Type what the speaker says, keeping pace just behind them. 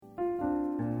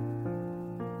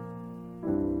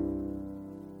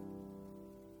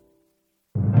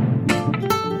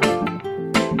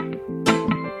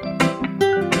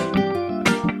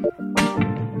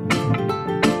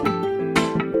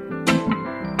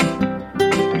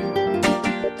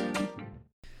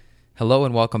Hello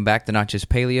and welcome back to Not Just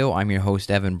Paleo. I'm your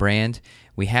host, Evan Brand.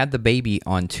 We had the baby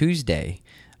on Tuesday.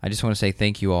 I just want to say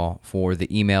thank you all for the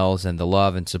emails and the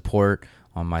love and support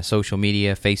on my social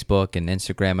media, Facebook and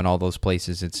Instagram and all those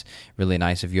places. It's really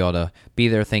nice of you all to be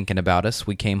there thinking about us.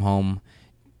 We came home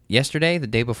yesterday, the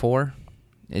day before.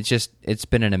 It's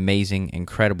been an amazing,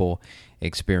 incredible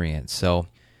experience. So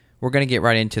we're going to get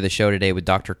right into the show today with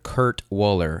Dr. Kurt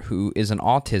Woeller, who is an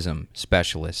autism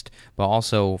specialist, but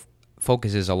also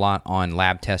focuses a lot on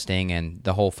lab testing and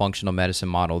the whole functional medicine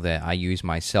model that I use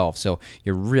myself. So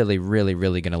you're really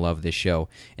going to love this show.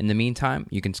 In the meantime,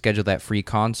 you can schedule that free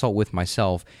consult with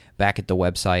myself back at the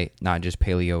website,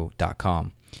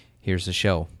 notjustpaleo.com. Here's the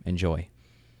show. Enjoy.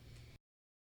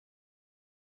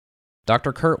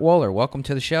 Dr. Kurt Woeller, welcome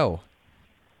to the show.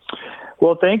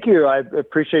 Well, thank you. I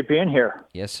appreciate being here.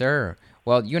 Yes, sir.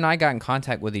 Well, you and I got in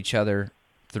contact with each other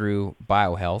through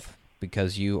Biohealth,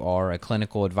 because you are a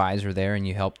clinical advisor there and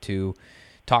you help to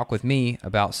talk with me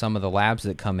about some of the labs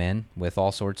that come in with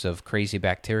all sorts of crazy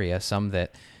bacteria, some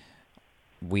that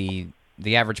the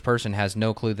average person has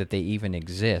no clue that they even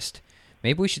exist.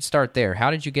 Maybe we should start there.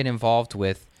 How did you get involved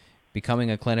with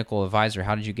becoming a clinical advisor?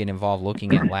 How did you get involved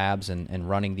looking at labs and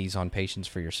running these on patients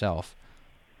for yourself?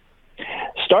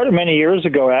 Started many years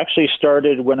ago. Actually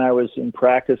started when I was in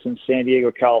practice in San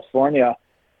Diego, California,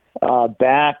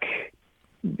 back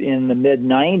in the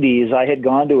mid-'90s. I had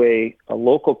gone to a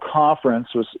local conference.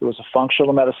 It was a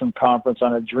functional medicine conference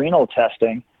on adrenal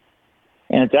testing.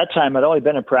 And at that time, I'd only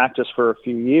been in practice for a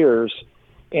few years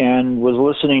and was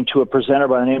listening to a presenter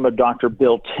by the name of Dr.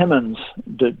 Bill Timmons.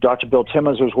 Dr. Bill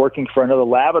Timmons was working for another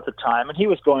lab at the time, and he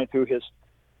was going through his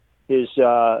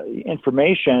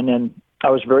information, and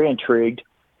I was very intrigued.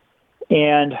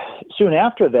 And soon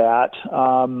after that,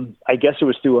 I guess it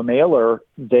was through a mailer,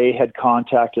 they had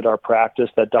contacted our practice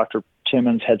that Dr.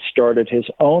 Timmons had started his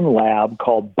own lab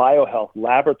called Biohealth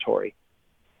Laboratory,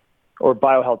 or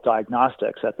Biohealth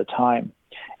Diagnostics at the time.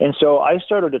 And so I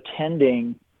started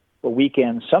attending the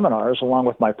weekend seminars along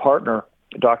with my partner,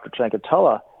 Dr.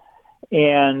 Trankatella,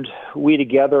 and we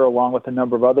together, along with a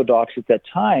number of other docs at that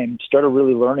time, started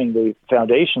really learning the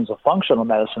foundations of functional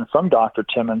medicine from Dr.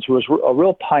 Timmons, who was a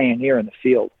real pioneer in the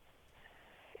field.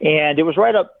 And it was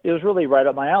really right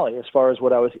up my alley as far as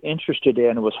what I was interested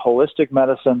in. It was holistic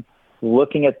medicine,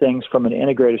 looking at things from an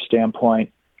integrative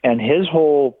standpoint. And his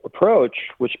whole approach,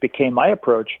 which became my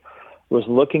approach, was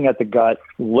looking at the gut,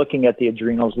 looking at the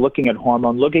adrenals, looking at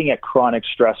hormone, looking at chronic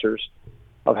stressors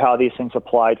of how these things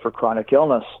applied for chronic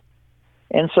illness.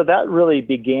 And so that really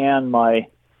began my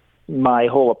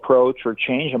whole approach or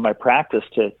change in my practice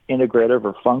to integrative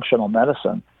or functional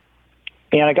medicine.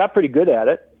 And I got pretty good at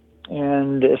it.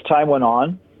 And as time went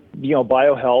on,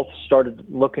 Biohealth started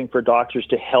looking for doctors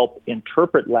to help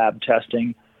interpret lab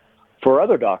testing for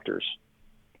other doctors.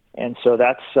 And so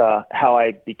that's how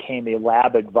I became a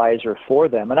lab advisor for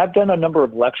them. And I've done a number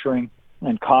of lecturing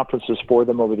and conferences for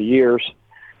them over the years.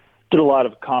 Did a lot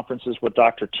of conferences with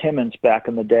Dr. Timmons back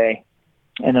in the day.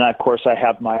 And then, of course, I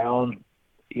have my own,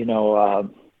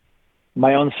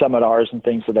 my own seminars and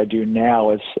things that I do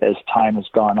now as time has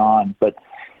gone on. But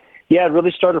yeah, it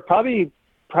really started probably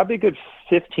a good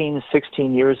 15,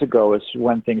 16 years ago is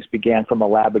when things began from a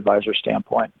lab advisor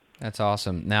standpoint. That's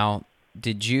awesome. Now,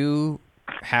 did you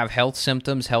have health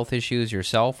symptoms, health issues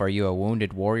yourself? Are you a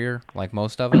wounded warrior like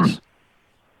most of us?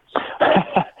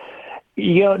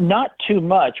 Not too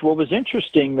much. What was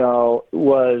interesting, though,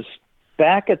 was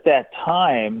back at that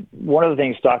time, one of the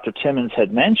things Dr. Timmons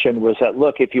had mentioned was that,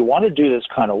 look, if you want to do this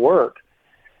kind of work,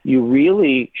 you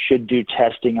really should do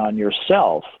testing on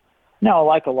yourself. Now,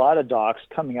 like a lot of docs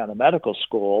coming out of medical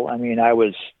school, I mean, I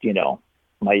was,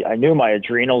 I knew my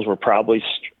adrenals were probably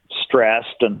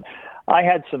stressed and I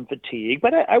had some fatigue,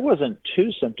 but I wasn't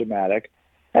too symptomatic.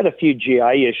 I had a few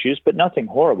GI issues, but nothing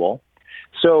horrible.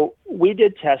 So we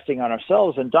did testing on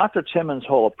ourselves, and Dr. Timmons'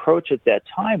 whole approach at that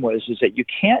time was that you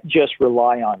can't just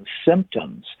rely on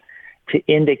symptoms to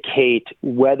indicate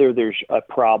whether there's a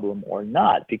problem or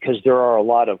not, because there are a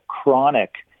lot of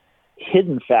chronic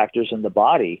hidden factors in the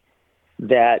body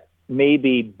that may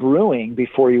be brewing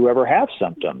before you ever have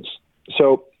symptoms.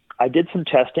 So I did some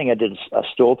testing. I did a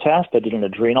stool test, I did an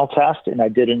adrenal test, and I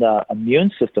did an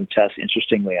immune system test,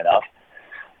 interestingly enough.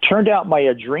 Turned out my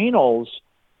adrenals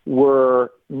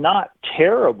were not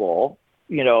terrible,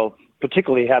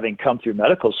 particularly having come through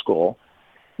medical school,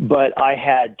 but I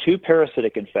had 2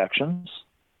 parasitic infections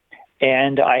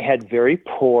and I had very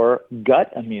poor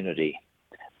gut immunity,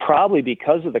 probably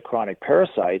because of the chronic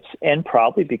parasites and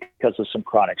probably because of some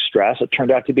chronic stress. It turned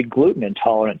out to be gluten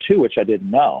intolerant too, which I didn't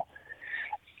know.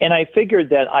 And I figured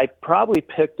that I probably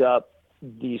picked up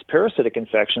these parasitic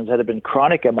infections that had been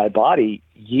chronic in my body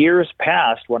years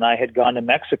past when I had gone to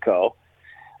Mexico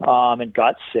and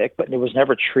got sick, but it was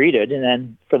never treated. And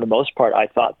then for the most part, I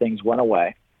thought things went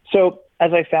away. So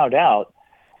as I found out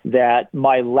that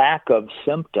my lack of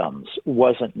symptoms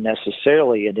wasn't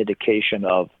necessarily an indication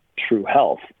of true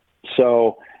health.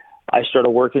 So I started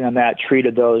working on that,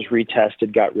 treated those,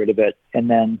 retested, got rid of it. And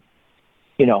then,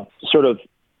 sort of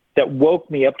that woke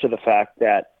me up to the fact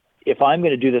that if I'm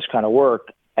going to do this kind of work,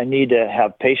 I need to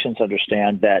have patients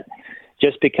understand that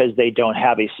just because they don't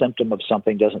have a symptom of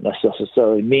something doesn't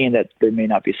necessarily mean that there may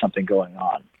not be something going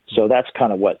on. So that's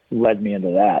kind of what led me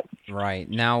into that. Right.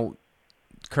 Now,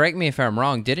 correct me if I'm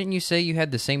wrong, didn't you say you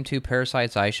had the same two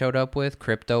parasites I showed up with,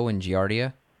 Crypto and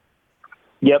Giardia?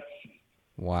 Yep.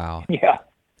 Wow. Yeah.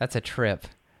 That's a trip.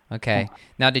 Okay.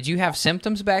 Now, did you have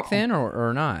symptoms back then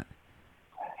or not?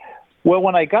 Well,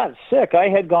 when I got sick, I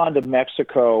had gone to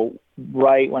Mexico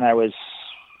right when I was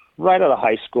right out of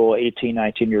high school, 18,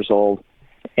 19 years old.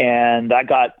 And I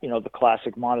got, the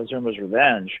classic Montezuma's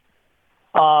revenge.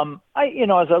 As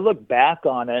I look back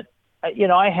on it,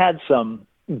 I had some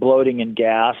bloating and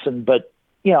gas, but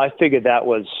I figured that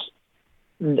was,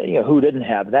 who didn't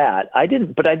have that? I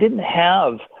didn't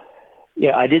have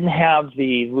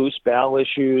the loose bowel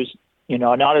issues,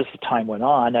 not as the time went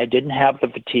on. I didn't have the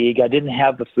fatigue. I didn't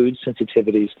have the food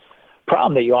sensitivities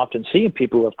problem that you often see in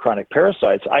people who have chronic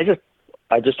parasites. I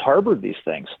just harbored these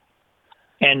things.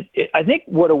 And I think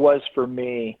what it was for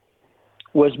me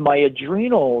was my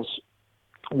adrenals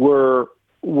were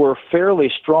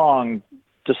fairly strong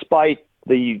despite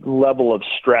the level of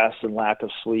stress and lack of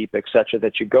sleep, et cetera,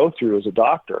 that you go through as a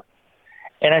doctor.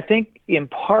 And I think in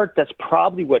part that's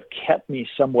probably what kept me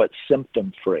somewhat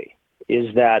symptom-free,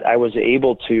 is that I was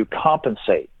able to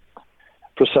compensate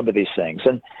for some of these things.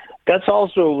 And that's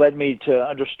also led me to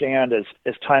understand as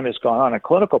time has gone on in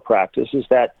clinical practice is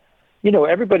that,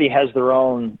 everybody has their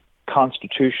own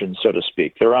constitution, so to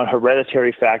speak, their own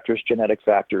hereditary factors, genetic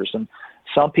factors, and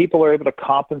some people are able to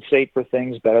compensate for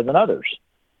things better than others.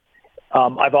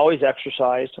 I've always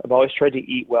exercised. I've always tried to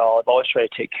eat well. I've always tried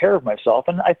to take care of myself.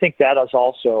 And I think that has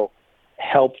also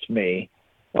helped me,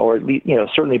 or at least,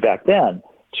 certainly back then,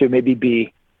 to maybe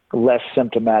be less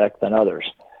symptomatic than others.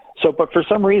 So, but for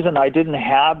some reason, I didn't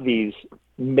have these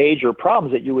major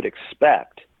problems that you would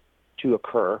expect to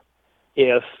occur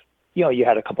if, you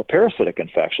had a couple parasitic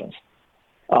infections.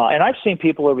 And I've seen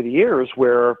people over the years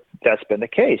where that's been the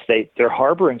case. They're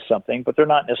harboring something, but they're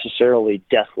not necessarily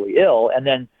deathly ill. And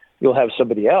then you'll have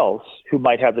somebody else who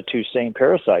might have the two same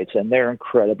parasites, and they're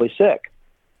incredibly sick.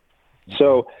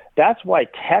 So that's why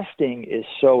testing is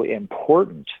so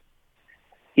important,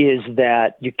 is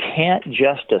that you can't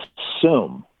just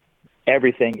assume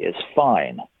everything is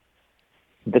fine.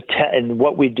 And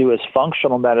what we do as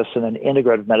functional medicine and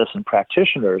integrative medicine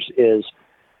practitioners is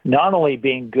not only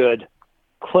being good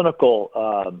clinical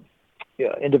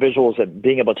individuals and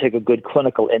being able to take a good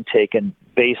clinical intake and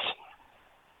base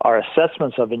our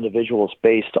assessments of individuals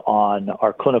based on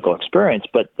our clinical experience,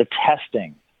 but the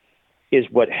testing is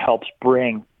what helps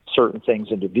bring certain things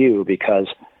into view, because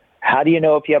how do you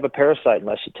know if you have a parasite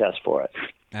unless you test for it?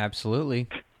 Absolutely.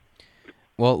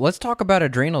 Well, let's talk about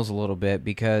adrenals a little bit,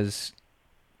 because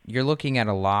you're looking at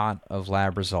a lot of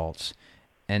lab results,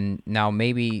 and now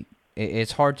maybe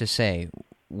it's hard to say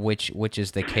which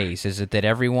is the case. Is it that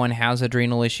everyone has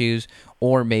adrenal issues,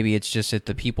 or maybe it's just that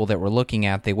the people that we're looking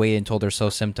at, they wait until they're so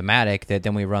symptomatic that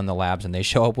then we run the labs and they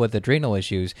show up with adrenal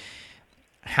issues?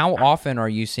 How often are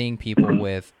you seeing people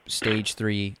with stage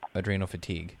 3 adrenal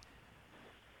fatigue?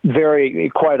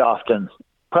 Quite often.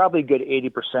 Probably a good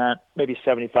 80%, maybe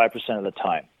 75% of the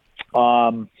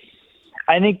time.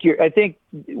 I think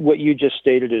what you just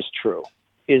stated is true,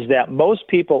 is that most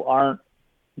people aren't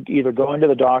either going to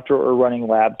the doctor or running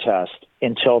lab tests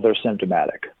until they're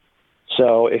symptomatic.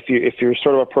 So if you're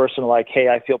sort of a person like, hey,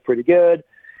 I feel pretty good,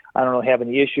 I don't really have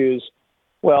any issues,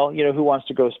 well, who wants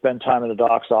to go spend time in the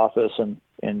doc's office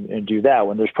and do that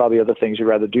when there's probably other things you'd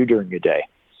rather do during your day?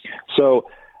 So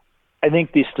I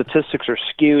think these statistics are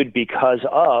skewed because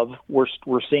of we're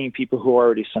seeing people who are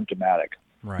already symptomatic.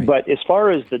 Right. But as far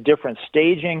as the different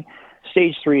staging,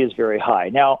 stage 3 is very high.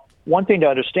 Now, one thing to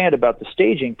understand about the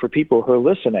staging for people who are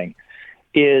listening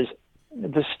is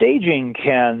the staging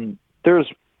there's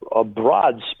a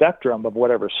broad spectrum of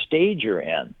whatever stage you're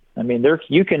in. I mean,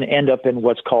 you can end up in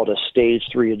what's called a stage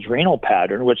 3 adrenal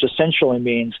pattern, which essentially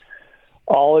means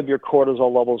all of your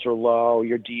cortisol levels are low,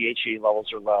 your DHE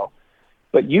levels are low.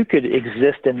 But you could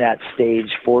exist in that stage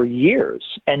for years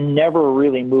and never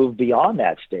really move beyond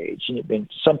that stage. And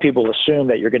some people assume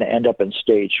that you're going to end up in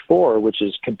stage 4, which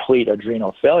is complete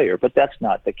adrenal failure, but that's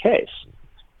not the case.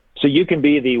 So you can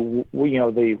be the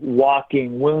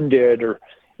walking wounded or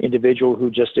individual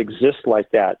who just exists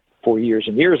like that for years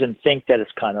and years and think that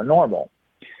it's kind of normal.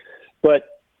 But,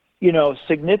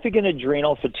 significant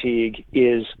adrenal fatigue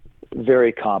is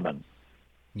very common.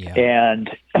 Yeah. And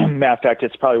matter of fact,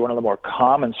 it's probably one of the more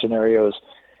common scenarios,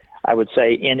 I would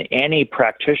say, in any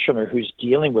practitioner who's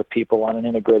dealing with people on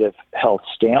an integrative health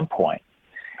standpoint.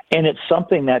 And it's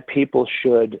something that people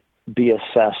should be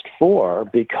assessed for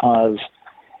because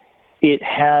it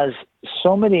has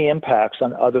so many impacts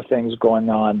on other things going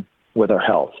on with our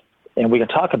health. And we can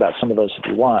talk about some of those if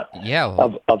you want. Yeah.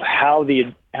 Of how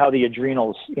the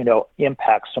adrenals,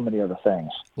 impact so many other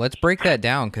things. Let's break that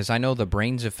down because I know the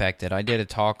brain's affected. I did a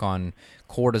talk on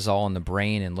cortisol in the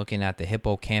brain and looking at the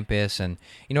hippocampus, and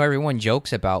everyone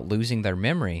jokes about losing their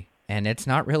memory, and it's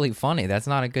not really funny. That's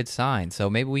not a good sign. So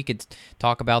maybe we could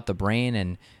talk about the brain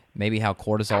and maybe how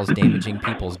cortisol is damaging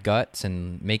people's guts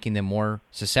and making them more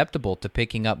susceptible to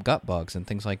picking up gut bugs and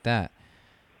things like that.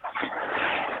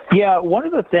 Yeah, one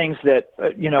of the things that,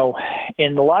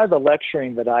 in a lot of the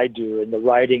lecturing that I do and the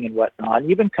writing and whatnot,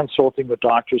 even consulting with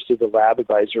doctors through the lab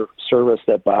advisor service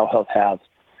that Biohealth has,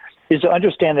 is to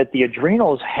understand that the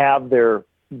adrenals have their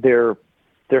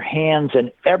hands in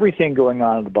everything going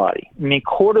on in the body. I mean,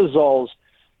 cortisol's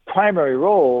primary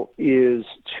role is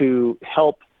to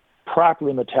help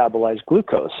properly metabolize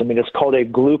glucose. I mean, it's called a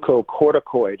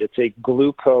glucocorticoid. It's a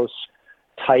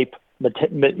glucose-type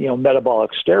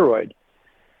metabolic steroid.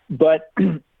 But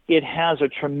it has a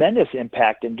tremendous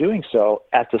impact in doing so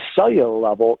at the cellular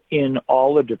level in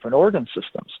all the different organ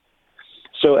systems.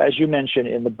 So as you mentioned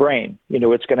in the brain,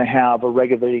 it's going to have a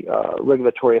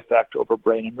regulatory effect over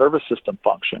brain and nervous system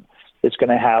function. It's going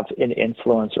to have an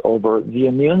influence over the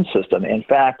immune system. In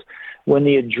fact, when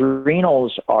the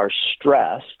adrenals are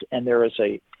stressed and there is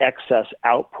a excess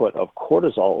output of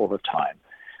cortisol over time,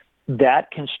 that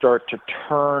can start to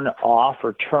turn off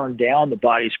or turn down the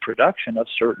body's production of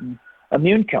certain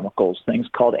immune chemicals, things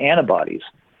called antibodies.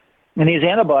 And these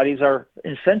antibodies are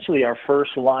essentially our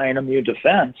first line immune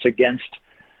defense against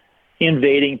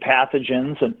invading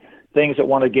pathogens and things that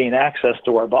want to gain access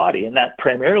to our body. And that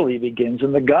primarily begins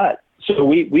in the gut. So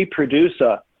we produce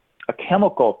a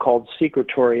chemical called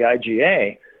secretory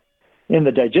IgA in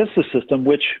the digestive system,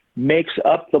 which makes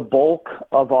up the bulk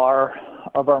of our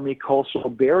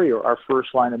mucosal barrier, our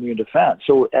first line immune defense.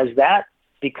 So as that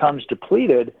becomes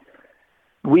depleted,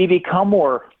 we become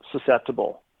more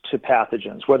susceptible to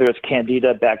pathogens, whether it's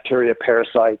candida, bacteria,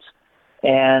 parasites,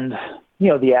 and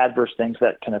the adverse things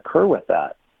that can occur with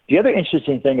that. The other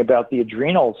interesting thing about the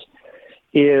adrenals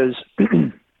is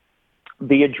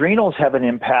the adrenals have an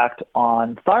impact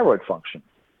on thyroid function.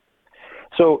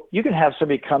 So you can have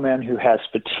somebody come in who has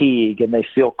fatigue and they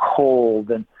feel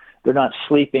cold and they're not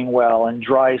sleeping well and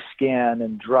dry skin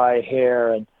and dry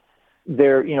hair, and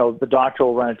the doctor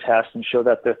will run a test and show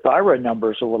that their thyroid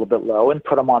number is a little bit low and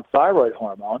put them on thyroid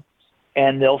hormone,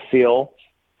 and they'll feel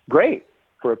great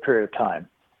for a period of time.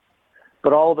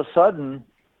 But all of a sudden,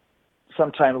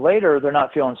 sometime later, they're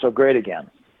not feeling so great again.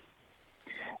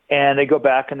 And they go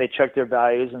back and they check their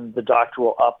values, and the doctor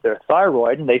will up their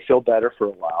thyroid, and they feel better for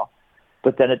a while,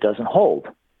 but then it doesn't hold.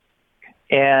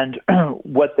 And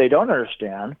what they don't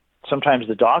understand, sometimes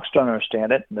the docs don't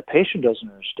understand it, and the patient doesn't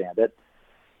understand it,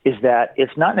 is that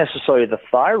it's not necessarily the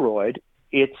thyroid,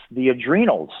 it's the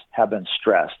adrenals have been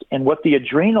stressed. And what the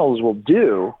adrenals will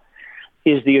do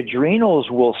is the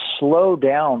adrenals will slow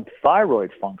down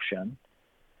thyroid function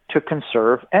to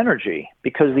conserve energy,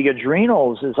 because the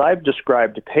adrenals, as I've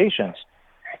described to patients,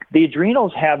 the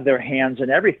adrenals have their hands in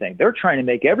everything. They're trying to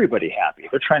make everybody happy.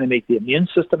 They're trying to make the immune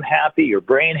system happy, your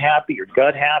brain happy, your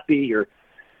gut happy, your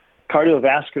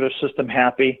cardiovascular system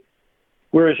happy.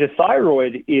 Whereas your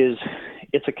thyroid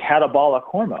it's a catabolic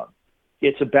hormone.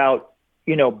 It's about,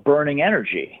 burning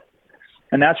energy.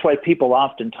 And that's why people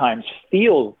oftentimes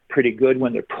feel pretty good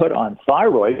when they're put on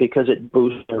thyroid, because it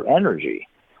boosts their energy.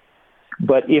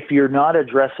 But if you're not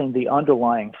addressing the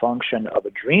underlying function of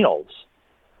adrenals,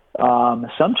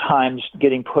 sometimes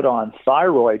getting put on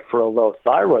thyroid for a low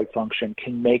thyroid function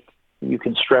you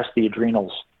can stress the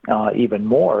adrenals even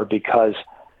more, because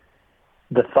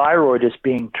the thyroid is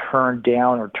being turned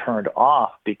down or turned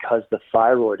off because the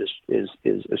thyroid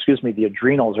the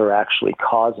adrenals are actually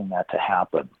causing that to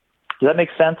happen. Does that make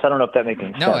sense? I don't know if that makes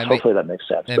any sense. Hopefully that makes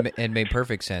sense. It made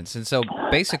perfect sense. And so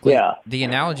basically, the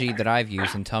analogy that I've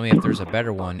used, and tell me if there's a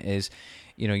better one, is,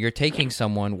 you're taking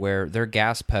someone where their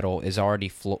gas pedal is already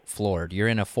floored. You're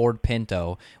in a Ford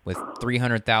Pinto with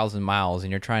 300,000 miles, and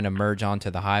you're trying to merge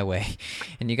onto the highway,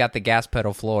 and you got the gas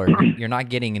pedal floored. You're not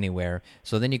getting anywhere.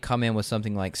 So then you come in with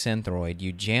something like Synthroid.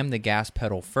 You jam the gas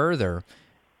pedal further.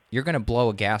 you're going to blow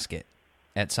a gasket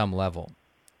at some level.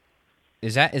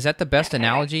 Is that the best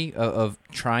analogy of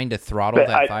trying to throttle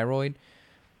that thyroid?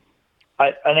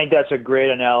 I think that's a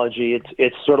great analogy.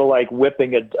 It's sort of like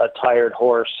whipping a tired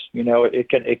horse.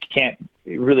 It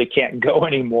really can't go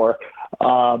anymore.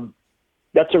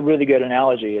 That's a really good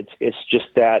analogy. It's just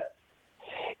that,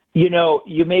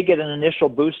 you may get an initial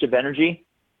boost of energy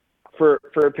for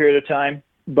a period of time,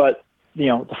 but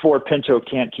the Ford Pinto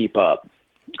can't keep up.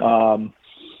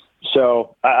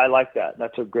 So I like that.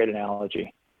 That's a great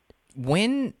analogy.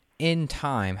 When in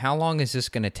time, how long is this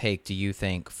going to take, do you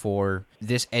think, for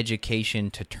this education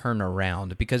to turn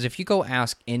around? Because if you go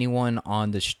ask anyone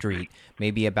on the street,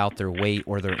 maybe about their weight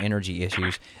or their energy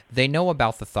issues, they know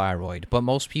about the thyroid, but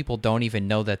most people don't even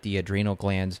know that the adrenal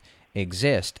glands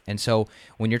exist. And so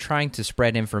when you're trying to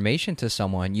spread information to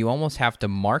someone, you almost have to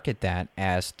market that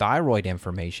as thyroid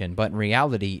information, but in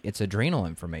reality, it's adrenal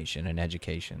information and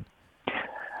education.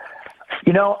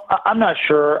 I'm not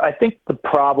sure. I think the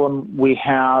problem we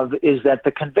have is that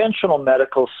the conventional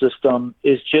medical system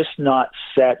is just not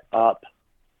set up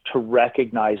to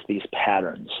recognize these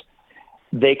patterns.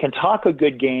 They can talk a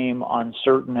good game on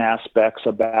certain aspects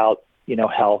about,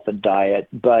 health and diet,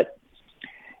 but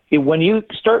when you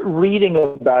start reading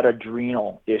about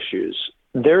adrenal issues,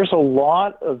 there's a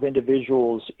lot of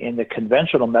individuals in the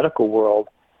conventional medical world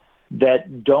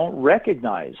that don't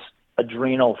recognize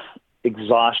adrenal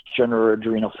exhaustion or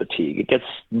adrenal fatigue. It gets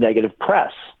negative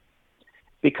press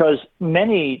because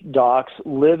many docs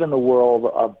live in the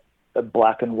world of a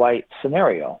black and white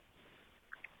scenario.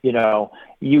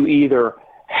 You either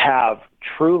have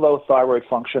true low thyroid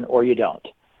function or you don't.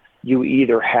 You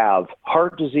either have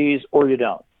heart disease or you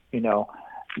don't.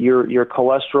 Your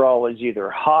cholesterol is either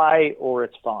high or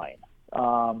it's fine.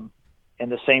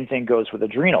 And the same thing goes with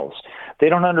adrenals. They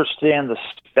don't understand the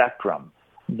spectrum,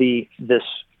 this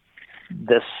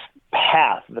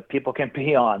path that people can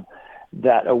be on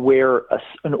that where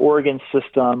an organ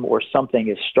system or something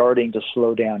is starting to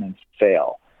slow down and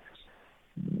fail.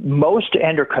 Most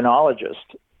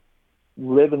endocrinologists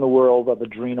live in the world of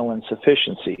adrenal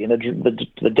insufficiency. And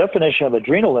the definition of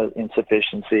adrenal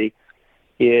insufficiency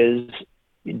is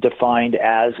defined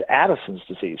as Addison's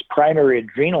disease. Primary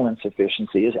adrenal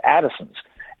insufficiency is Addison's.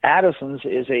 Addison's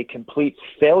is a complete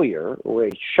failure or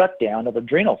a shutdown of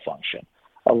adrenal function,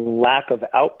 a lack of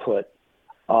output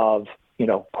of,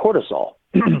 cortisol.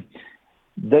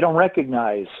 They don't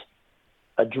recognize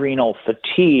adrenal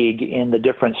fatigue in the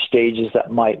different stages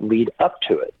that might lead up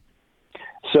to it.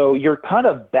 So you're kind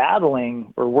of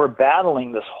battling, or we're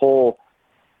battling this whole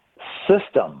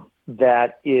system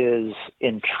that is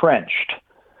entrenched.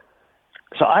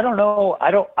 So I don't know.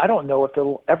 I don't know if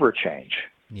it'll ever change.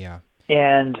 Yeah.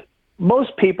 And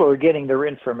most people are getting their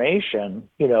information,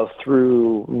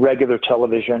 through regular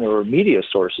television or media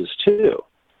sources too.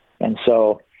 And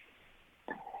so,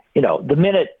 the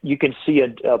minute you can see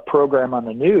a program on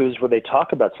the news where they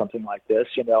talk about something like this,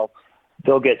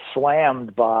 they'll get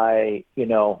slammed by,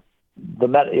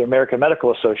 the American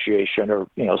Medical Association or,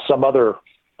 some other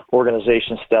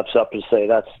organization steps up and say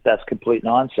that's complete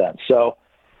nonsense. So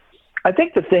I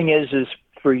think the thing is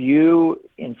for you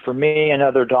and for me and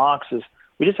other docs is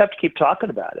we just have to keep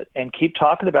talking about it and keep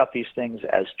talking about these things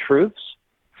as truths,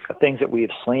 things that we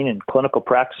have seen in clinical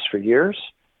practice for years.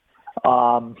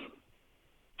 I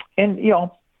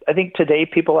think today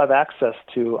people have access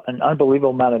to an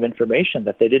unbelievable amount of information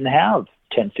that they didn't have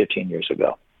 10, 15 years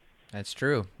ago. That's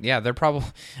true. Yeah, they're probably,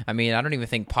 I don't even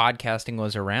think podcasting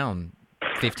was around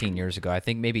 15 years ago. I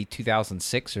think maybe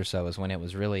 2006 or so is when it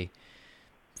was really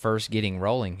first getting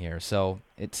rolling here. So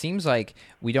it seems like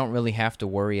we don't really have to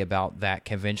worry about that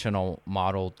conventional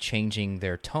model changing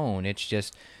their tone. It's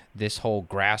just this whole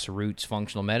grassroots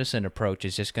functional medicine approach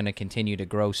is just going to continue to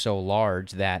grow so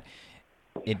large that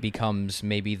it becomes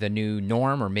maybe the new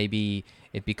norm, or maybe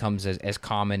it becomes as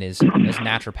common as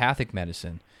naturopathic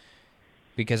medicine.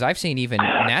 Because I've seen even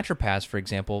naturopaths, for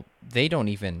example, they don't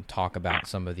even talk about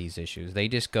some of these issues. They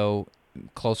just go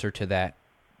closer to that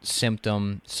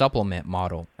symptom supplement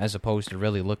model as opposed to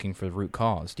really looking for the root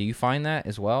cause. Do you find that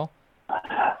as well?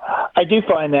 I do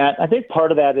find that. I think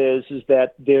part of that is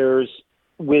that there's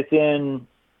within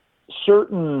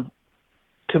certain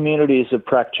communities of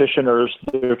practitioners,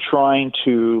 they're trying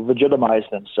to legitimize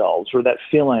themselves, or that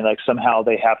feeling like somehow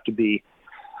they have to be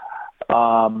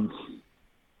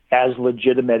as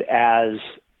legitimate as,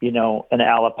 an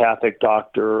allopathic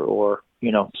doctor or,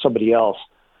 somebody else.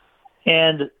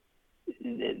 And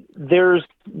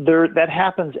that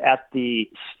happens at the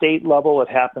state level. It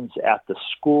happens at the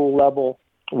school level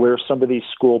where some of these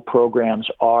school programs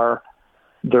are.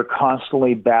 They're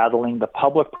constantly battling the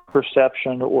public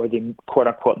perception or the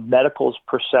quote-unquote medical's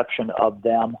perception of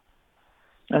them.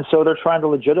 And so they're trying to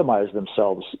legitimize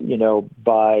themselves,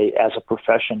 as a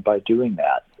profession by doing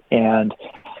that. And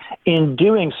in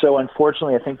doing so,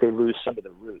 unfortunately, I think they lose some of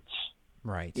the roots.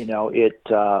 Right. And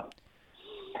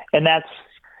that's,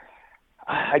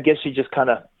 I guess you just kind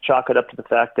of chalk it up to the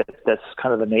fact that that's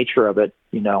kind of the nature of it,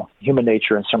 human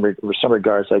nature in some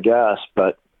regards, I guess.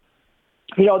 But,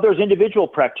 there's individual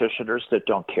practitioners that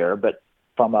don't care, but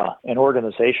from an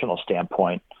organizational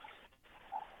standpoint,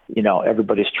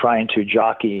 everybody's trying to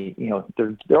jockey,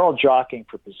 they're all jockeying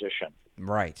for position.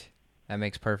 Right. That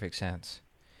makes perfect sense.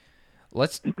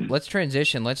 Let's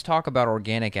transition. Let's talk about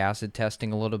organic acid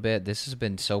testing a little bit. This has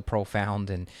been so profound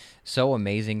and so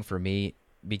amazing for me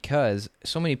because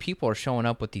so many people are showing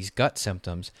up with these gut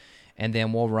symptoms, and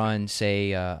then we'll run,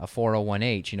 say, a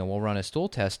 401H. We'll run a stool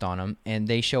test on them, and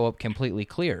they show up completely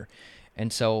clear.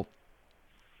 And so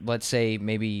let's say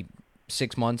maybe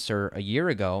 6 months or a year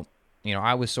ago,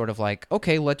 I was sort of like,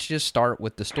 okay, let's just start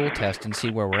with the stool test and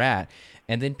see where we're at.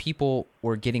 And then people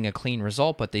were getting a clean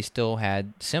result, but they still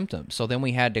had symptoms. So then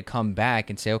we had to come back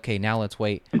and say, okay, now let's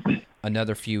wait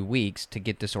another few weeks to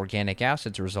get this organic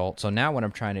acids result. So now what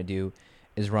I'm trying to do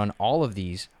is run all of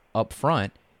these up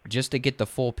front just to get the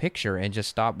full picture and just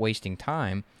stop wasting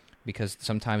time, because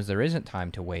sometimes there isn't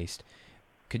time to waste.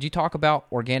 Could you talk about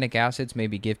organic acids,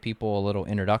 maybe give people a little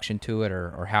introduction to it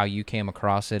or how you came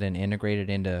across it and integrated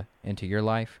into your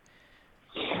life?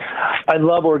 I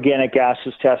love organic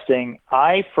acids testing.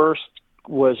 I first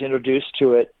was introduced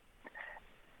to it.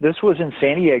 This was in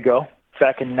San Diego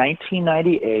back in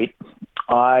 1998.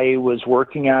 I was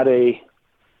working at a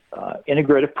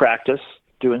integrative practice,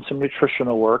 doing some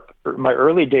nutritional work. My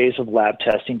early days of lab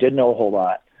testing, didn't know a whole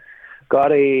lot.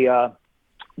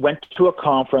 Went to a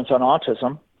conference on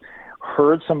autism,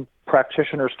 heard some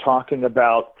practitioners talking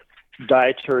about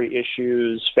dietary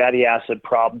issues, fatty acid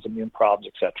problems, immune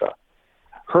problems, etc.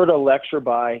 Heard a lecture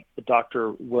by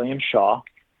Dr. William Shaw,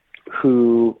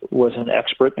 who was an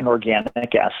expert in organic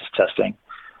acids testing.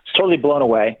 Was totally blown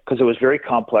away because it was a very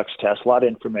complex test, a lot of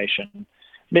information.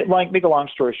 Make a long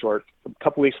story short, a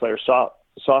couple weeks later, saw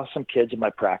some kids in my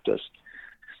practice,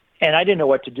 and I didn't know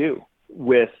what to do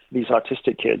with these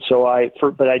autistic kids. So I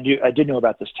did know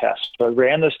about this test. So I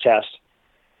ran this test,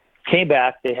 came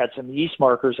back, they had some yeast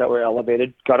markers that were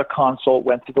elevated, got a consult,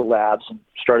 went through the labs, and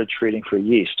started treating for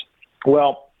yeast.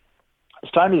 Well,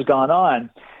 as time has gone on,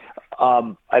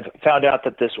 I've found out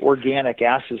that this organic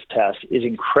acids test is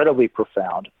incredibly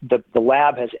profound. The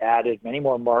lab has added many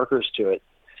more markers to it,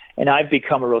 and I've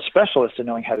become a real specialist in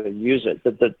knowing how to use it.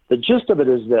 The gist of it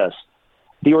is this.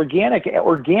 The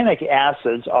organic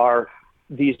acids are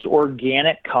these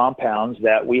organic compounds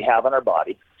that we have in our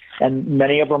body, and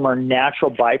many of them are natural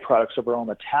byproducts of our own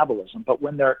metabolism. But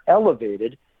when they're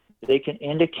elevated, they can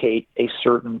indicate a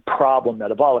certain problem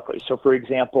metabolically. So, for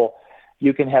example,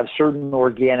 you can have certain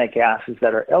organic acids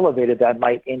that are elevated that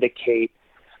might indicate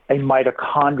a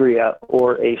mitochondria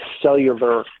or a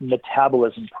cellular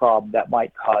metabolism problem that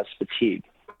might cause fatigue,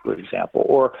 for example.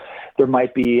 Or there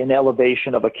might be an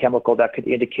elevation of a chemical that could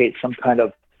indicate some kind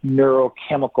of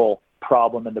neurochemical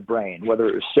problem in the brain, whether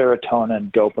it's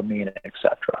serotonin, dopamine,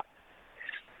 etc.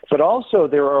 But also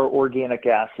there are organic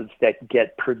acids that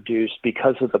get produced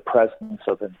because of the presence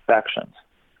of infections.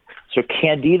 So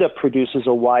Candida produces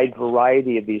a wide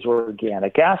variety of these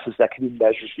organic acids that can be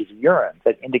measured through the urine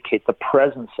that indicate the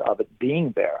presence of it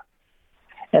being there.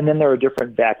 And then there are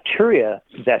different bacteria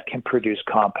that can produce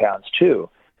compounds too.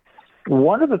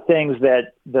 One of the things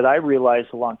that I realized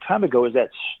a long time ago is that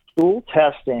stool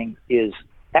testing is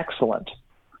excellent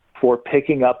for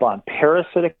picking up on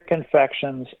parasitic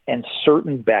infections and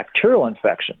certain bacterial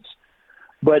infections.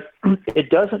 But it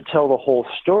doesn't tell the whole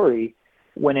story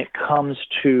when it comes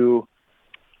to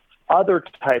other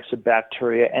types of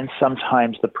bacteria and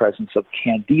sometimes the presence of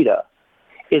Candida.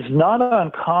 It's not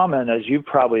uncommon, as you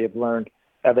probably have learned,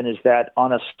 Evan, is that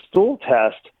on a stool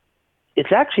test,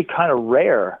 it's actually kind of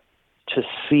rare to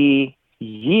see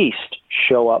yeast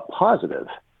show up positive.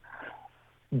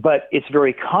 But it's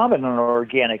very common on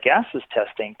organic acids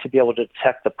testing to be able to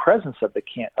detect the presence of the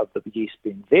yeast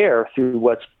being there through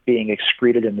what's being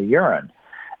excreted in the urine.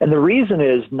 And the reason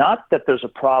is not that there's a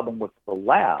problem with the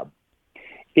lab.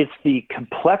 It's the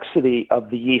complexity of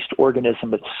the yeast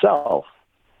organism itself.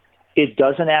 It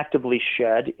doesn't actively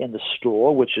shed in the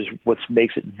stool, which is what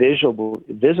makes it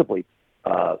visibly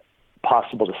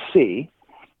possible to see.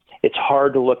 It's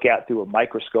hard to look at through a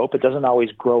microscope. It doesn't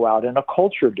always grow out in a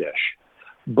culture dish.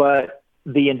 But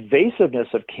the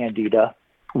invasiveness of Candida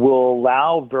will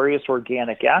allow various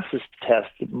organic acid test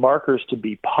markers to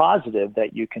be positive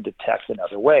that you can detect in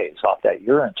other ways off that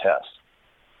urine test.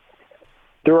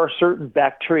 There are certain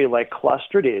bacteria like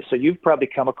Clostridia. So you've probably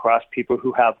come across people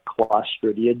who have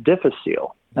Clostridia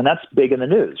difficile, and that's big in the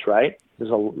news, right?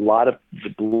 There's a lot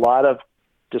of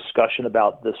discussion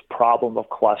about this problem of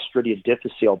Clostridia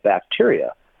difficile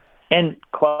bacteria. And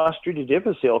Clostridia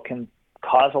difficile can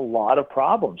cause a lot of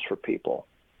problems for people.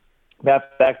 In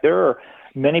fact, there are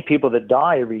many people that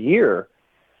die every year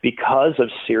because of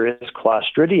serious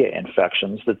Clostridia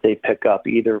infections that they pick up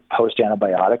either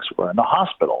post-antibiotics or in the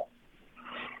hospital.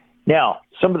 Now,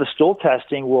 some of the stool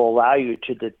testing will allow you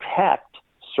to detect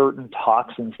certain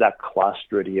toxins that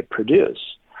Clostridia produce.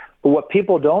 But what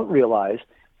people don't realize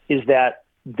is that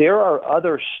there are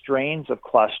other strains of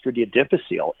Clostridia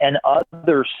difficile and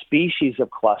other species of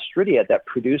Clostridia that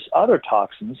produce other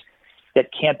toxins that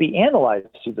can't be analyzed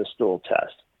through the stool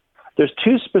test. There's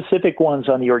two specific ones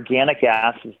on the organic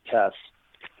acid test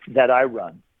that I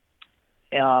run.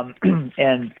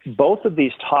 And both of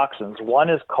these toxins, one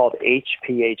is called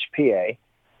HPHPA,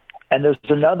 and there's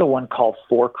another one called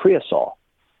 4-creosol.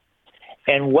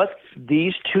 And what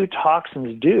these two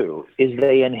toxins do is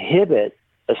they inhibit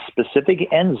a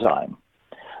specific enzyme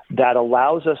that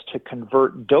allows us to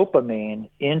convert dopamine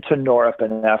into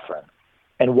norepinephrine.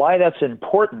 And why that's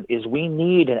important is we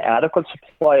need an adequate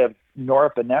supply of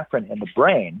norepinephrine in the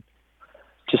brain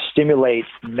to stimulate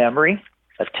memory,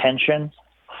 attention,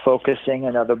 focusing,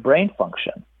 and other brain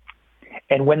function.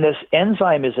 And when this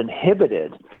enzyme is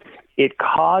inhibited, it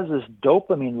causes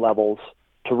dopamine levels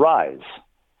to rise.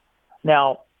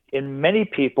 Now, in many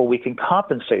people, we can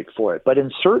compensate for it, but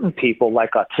in certain people,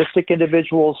 like autistic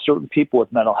individuals, certain people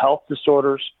with mental health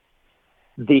disorders,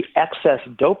 the excess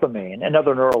dopamine, and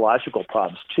other neurological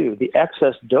problems too, the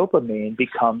excess dopamine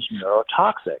becomes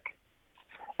neurotoxic.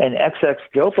 And excess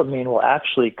dopamine will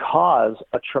actually cause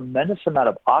a tremendous amount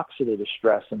of oxidative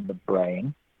stress in the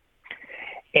brain.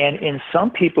 And in some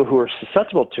people who are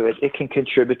susceptible to it, it can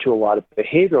contribute to a lot of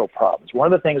behavioral problems.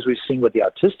 One of the things we've seen with the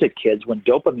autistic kids when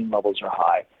dopamine levels are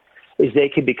high is they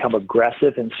can become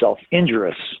aggressive and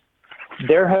self-injurious.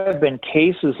 There have been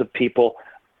cases of people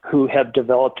who have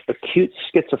developed acute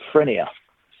schizophrenia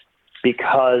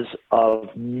because of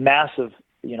massive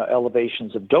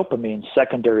elevations of dopamine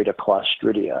secondary to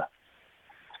Clostridia.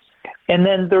 And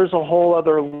then there's a whole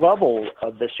other level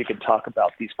of this you can talk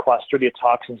about, these Clostridia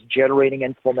toxins generating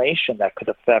inflammation that could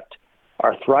affect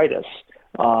arthritis,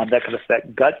 that could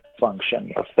affect gut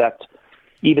function, affect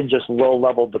even just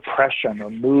low-level depression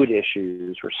or mood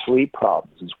issues or sleep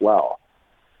problems as well.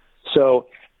 So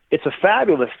it's a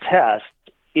fabulous test.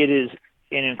 It is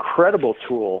an incredible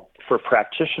tool for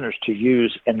practitioners to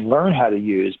use and learn how to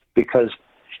use because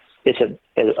it's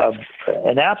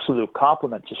an absolute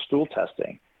complement to stool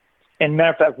testing. And matter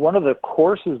of fact, one of the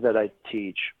courses that I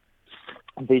teach,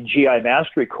 the GI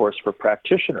Mastery course for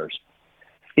practitioners,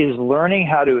 is learning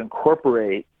how to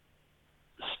incorporate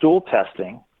stool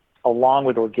testing along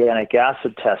with organic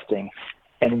acid testing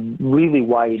and really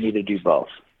why you need to do both.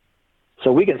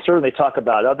 So we can certainly talk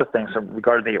about other things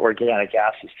regarding the organic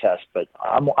acids test, but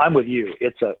I'm with you.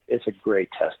 It's a great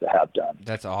test to have done.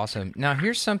 That's awesome. Now,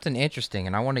 here's something interesting,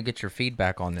 and I want to get your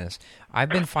feedback on this. I've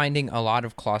been finding a lot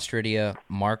of Clostridia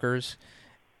markers.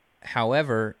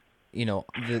 However,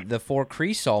 the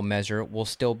 4-creosol measure will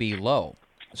still be low.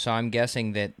 So I'm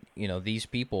guessing that, these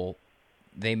people,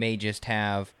 they may just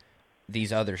have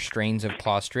these other strains of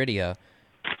Clostridia,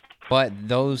 but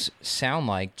those sound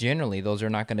like, generally, those are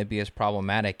not going to be as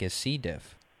problematic as C.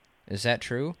 diff. Is that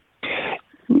true?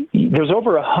 There's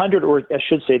over 100, or I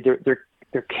should say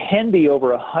there can be over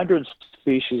 100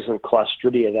 species of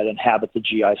Clostridia that inhabit the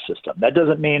GI system. That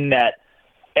doesn't mean that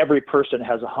every person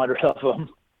has 100 of them,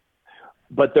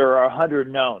 but there are 100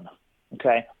 known,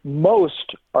 okay?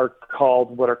 Most are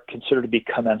called what are considered to be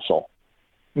commensal,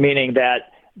 meaning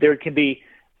that there can be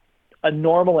a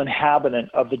normal inhabitant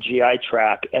of the GI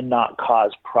tract and not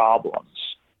cause problems.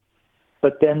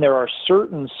 But then there are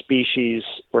certain species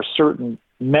or certain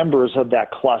members of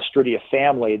that Clostridia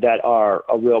family that are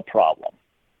a real problem.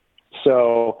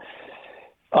 So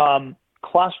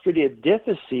Clostridia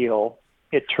difficile,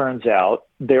 it turns out,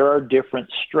 there are different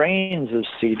strains of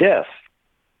C. diff.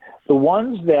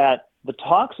 The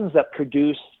toxins that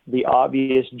produce the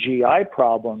obvious GI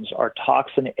problems are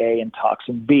toxin A and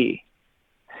toxin B.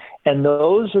 And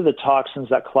those are the toxins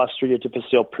that Clostridia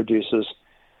difficile produces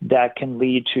that can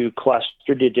lead to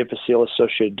Clostridia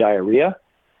difficile-associated diarrhea,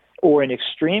 or in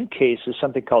extreme cases,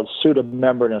 something called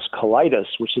pseudomembranous colitis,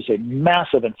 which is a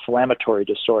massive inflammatory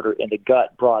disorder in the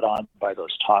gut brought on by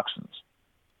those toxins.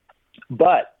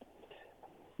 But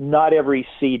not every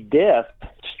C. diff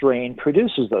strain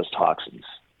produces those toxins.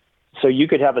 So you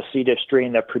could have a C. diff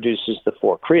strain that produces the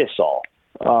 4-creosol.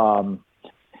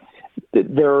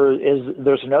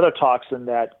 There's another toxin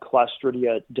that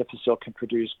Clostridia difficile can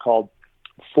produce called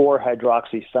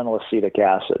 4-hydroxyphenylacetic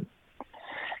acid.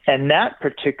 And that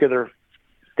particular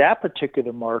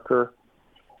marker,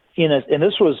 and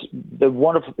this was the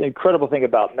wonderful, incredible thing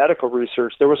about medical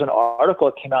research, there was an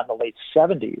article that came out in the late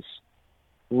 70s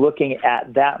looking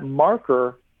at that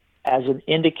marker as an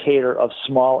indicator of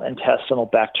small intestinal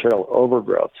bacterial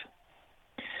overgrowth.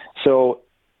 So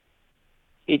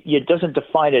it doesn't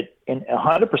define it in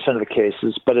 100% of the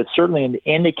cases, but it's certainly an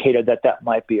indicator that that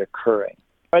might be occurring.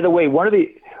 By the way, one of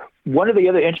the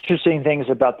other interesting things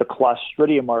about the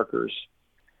Clostridia markers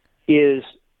is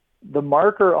the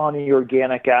marker on the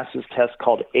organic acids test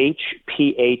called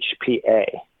HPHPA.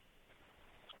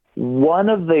 One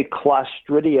of the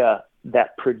Clostridia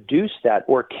that produce that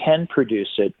or can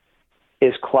produce it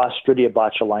is Clostridia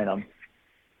botulinum.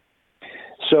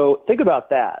 So think about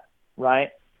that,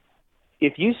 right?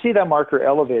 If you see that marker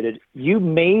elevated, you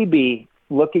may be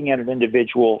looking at an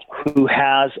individual who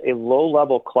has a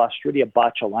low-level Clostridia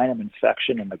botulinum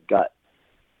infection in the gut.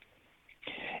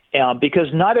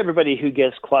 Because not everybody who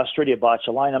gets Clostridia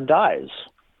botulinum dies.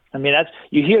 I mean,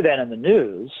 you hear that in the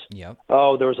news. Yep.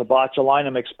 Oh, there was a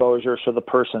botulinum exposure, so the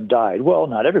person died. Well,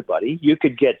 not everybody. You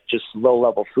could get just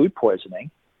low-level food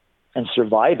poisoning and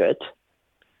survive it,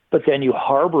 but then you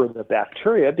harbor the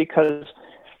bacteria because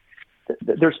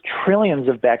there's trillions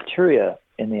of bacteria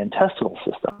in the intestinal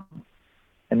system.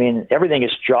 I mean, everything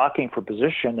is jockeying for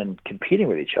position and competing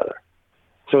with each other.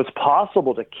 So it's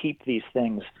possible to keep these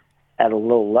things at a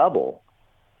low level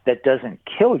that doesn't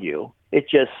kill you. It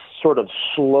just sort of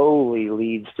slowly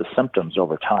leads to symptoms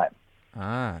over time.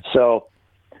 So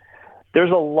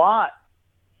there's a lot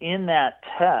in that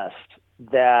test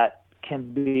that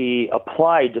can be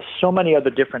applied to so many other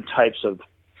different types of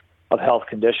health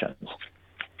conditions.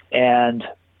 And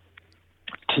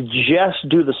to just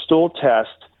do the stool test,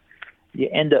 you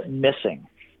end up missing,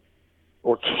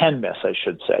 or can miss, I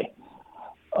should say,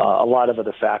 a lot of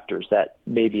other factors that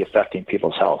may be affecting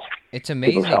people's health. It's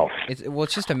amazing.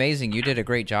 It's just amazing. You did a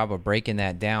great job of breaking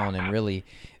that down, and really,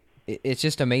 it's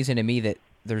just amazing to me that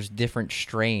there's different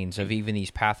strains of even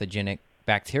these pathogenic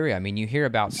bacteria. I mean, you hear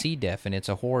about C. diff, and it's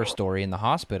a horror story in the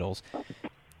hospitals,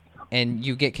 and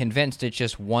you get convinced it's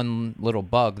just one little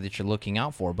bug that you're looking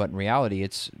out for, but in reality,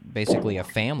 it's basically a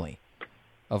family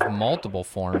of multiple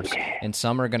forms, and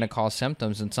some are going to cause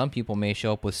symptoms, and some people may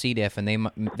show up with C. diff, and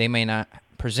they may not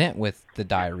present with the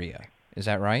diarrhea. Is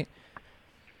that right?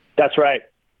 That's right.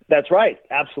 That's right.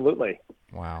 Absolutely.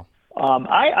 Wow.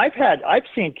 I've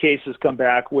seen cases come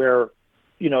back where,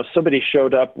 somebody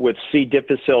showed up with C.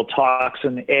 difficile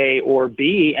toxin A or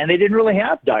B, and they didn't really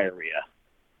have diarrhea.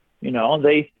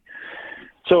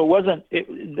 So it wasn't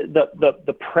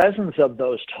the presence of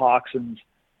those toxins.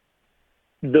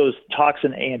 Those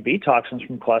toxin A and B toxins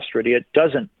from Clostridia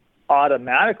doesn't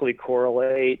automatically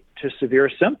correlate to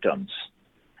severe symptoms.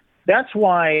 That's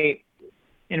why,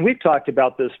 and we've talked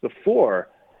about this before,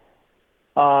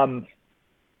 and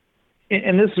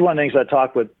this is one of the things I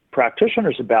talk with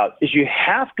practitioners about, is you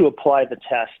have to apply the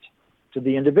test to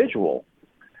the individual.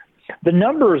 The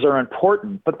numbers are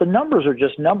important, but the numbers are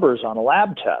just numbers on a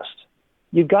lab test.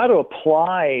 You've got to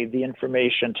apply the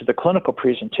information to the clinical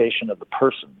presentation of the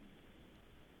person.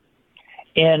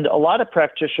 And a lot of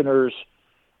practitioners,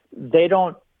 they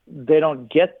don't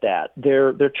get that.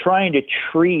 They're trying to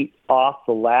treat off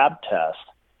the lab test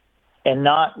and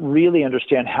not really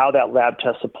understand how that lab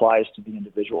test applies to the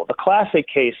individual. The classic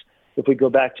case, if we go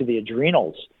back to the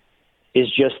adrenals, is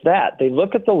just that. They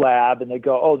look at the lab and they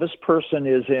go, oh, this person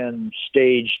is in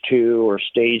stage 2 or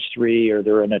stage 3, or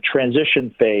they're in a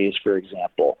transition phase, for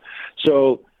example.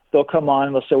 So they'll come on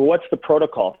and they'll say, well, what's the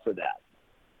protocol for that?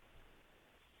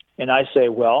 And I say,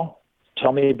 well,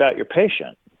 tell me about your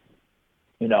patient.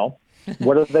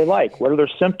 What are they like? What are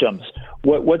their symptoms?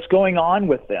 What's going on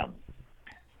with them?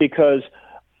 Because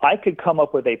I could come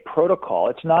up with a protocol.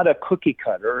 It's not a cookie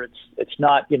cutter. It's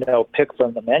not, pick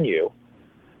from the menu.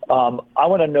 I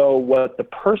want to know what the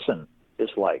person is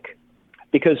like,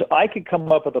 because I could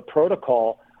come up with a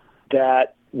protocol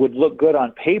that would look good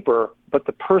on paper, but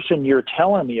the person you're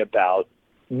telling me about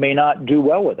may not do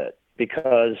well with it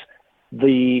because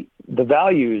the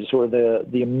values or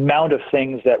the amount of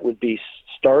things that would be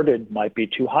started might be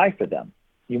too high for them.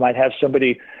 You might have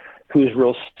somebody who's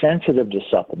real sensitive to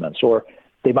supplements, or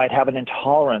they might have an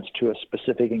intolerance to a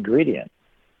specific ingredient.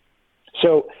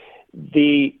 So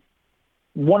the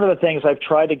one of the things I've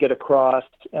tried to get across,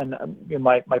 and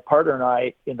my partner and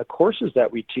I, in the courses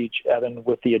that we teach, Evan,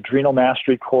 with the Adrenal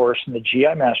Mastery course and the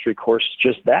GI Mastery course,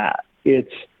 is just that.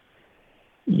 It's,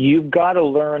 you've got to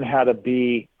learn how to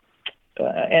be,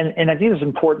 and I think it's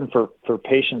important for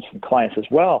patients and clients as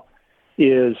well,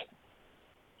 is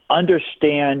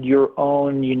understand your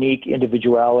own unique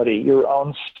individuality, your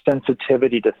own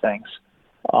sensitivity to things,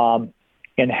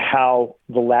 and how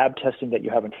the lab testing that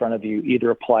you have in front of you either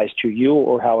applies to you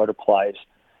or how it applies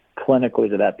clinically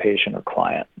to that patient or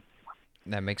client.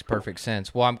 That makes perfect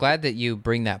sense. Well, I'm glad that you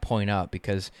bring that point up,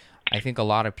 because I think a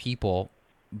lot of people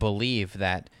believe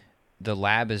that the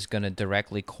lab is going to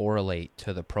directly correlate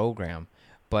to the program,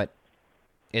 but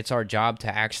it's our job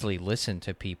to actually listen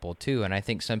to people too. And I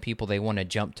think some people, they want to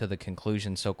jump to the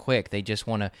conclusion so quick. They just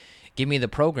want to give me the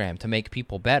program to make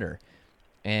people better.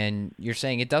 And you're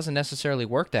saying it doesn't necessarily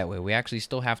work that way. We actually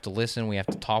still have to listen. We have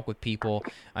to talk with people.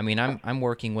 I mean, I'm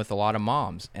working with a lot of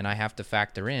moms, and I have to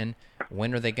factor in,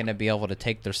 when are they going to be able to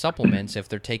take their supplements if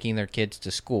they're taking their kids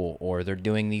to school, or they're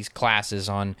doing these classes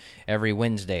on every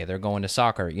Wednesday, they're going to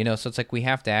soccer, so it's like we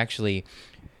have to actually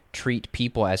treat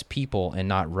people as people and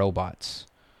not robots.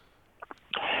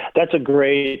 That's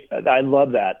I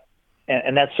love that.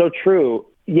 And that's so true.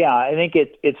 Yeah, I think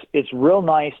it's real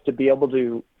nice to be able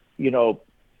to,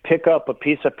 pick up a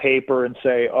piece of paper and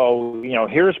say, oh,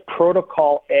 here's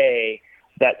protocol A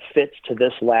that fits to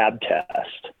this lab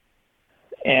test.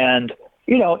 And,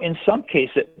 in some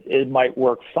cases it might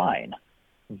work fine,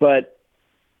 but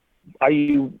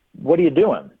what are you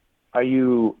doing? Are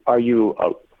you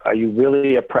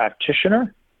really a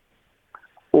practitioner,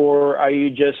 or are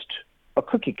you just a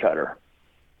cookie cutter?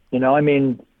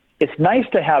 It's nice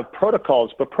to have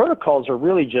protocols, but protocols are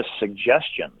really just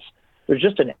suggestions. There's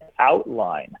just an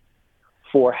outline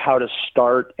for how to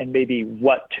start and maybe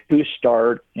what to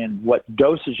start and what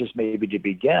dosages maybe to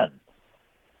begin.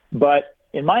 But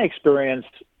in my experience,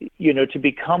 to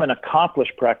become an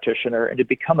accomplished practitioner and to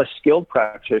become a skilled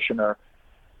practitioner,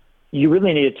 you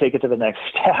really need to take it to the next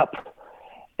step.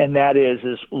 And that is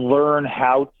learn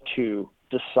how to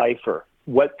decipher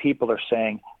what people are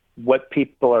saying, what's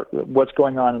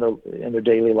going on in their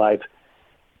daily life,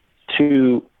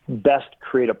 to best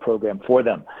create a program for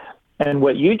them. And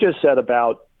what you just said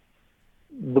about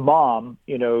the mom,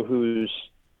 who's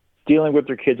dealing with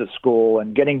their kids at school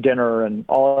and getting dinner and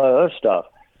all that other stuff,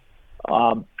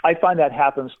 I find that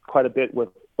happens quite a bit with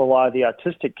a lot of the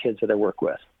autistic kids that I work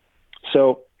with.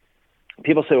 So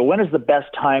people say, well, when is the best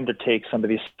time to take some of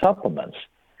these supplements?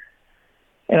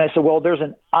 And I said, well, there's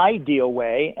an ideal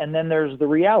way, and then there's the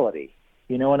reality.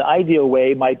 An ideal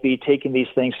way might be taking these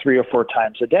things 3 or 4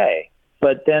 times a day.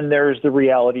 But then there's the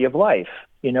reality of life,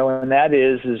 and that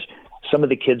is some of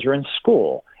the kids are in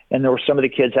school, and some of the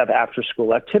kids have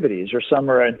after-school activities, or some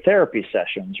are in therapy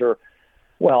sessions,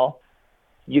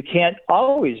 you can't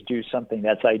always do something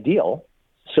that's ideal.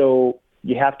 So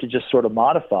you have to just sort of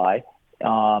modify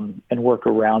and work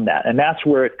around that. And that's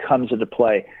where it comes into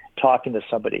play, talking to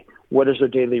somebody. What is their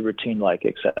daily routine like,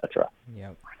 et cetera?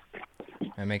 Yep.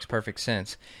 That makes perfect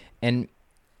sense. And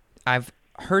I've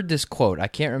heard this quote. I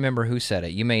can't remember who said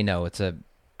it. You may know. It's a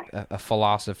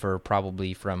philosopher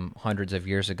probably from hundreds of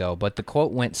years ago. But the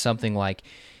quote went something like,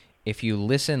 if you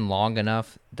listen long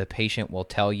enough, the patient will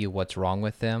tell you what's wrong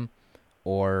with them.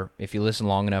 Or if you listen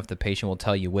long enough, the patient will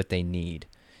tell you what they need.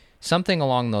 Something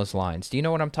along those lines. Do you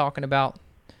know what I'm talking about?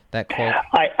 That quote?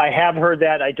 I have heard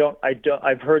that.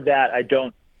 I've heard that. I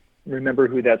don't remember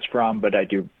who that's from, but I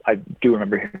do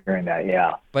remember hearing that.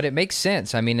 Yeah. But it makes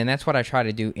sense. And that's what I try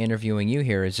to do interviewing you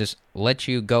here, is just let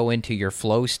you go into your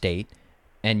flow state,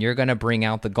 and you're going to bring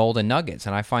out the golden nuggets.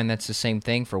 And I find that's the same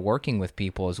thing for working with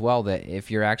people as well, that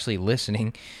if you're actually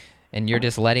listening and you're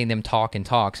just letting them talk and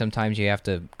talk, sometimes you have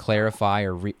to clarify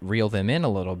or reel them in a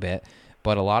little bit,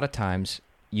 but a lot of times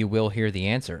you will hear the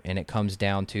answer, and it comes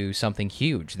down to something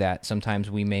huge that sometimes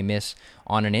we may miss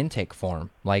on an intake form,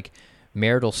 like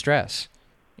marital stress.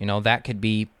 That could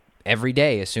be every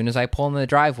day. As soon as I pull in the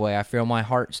driveway, I feel my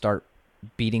heart start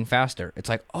beating faster. It's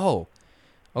like, oh,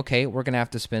 okay, we're going to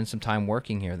have to spend some time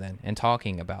working here then and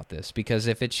talking about this. Because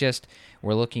if it's just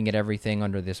we're looking at everything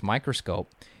under this microscope,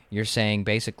 you're saying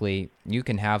basically you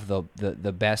can have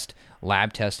the best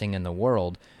lab testing in the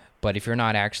world, but if you're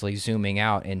not actually zooming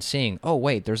out and seeing, oh,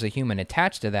 wait, there's a human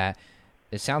attached to that,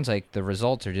 it sounds like the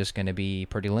results are just going to be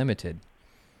pretty limited.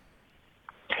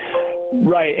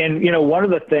 Right. And, one of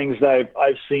the things that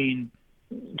I've seen,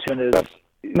 as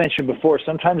you mentioned before,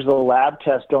 sometimes the lab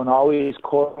tests don't always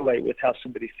correlate with how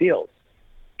somebody feels.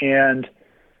 And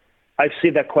I've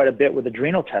seen that quite a bit with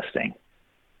adrenal testing.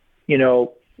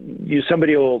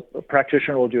 a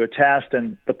practitioner will do a test,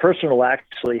 and the person will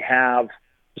actually have,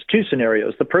 there's two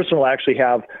scenarios. The person will actually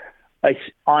have,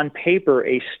 on paper,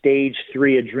 a stage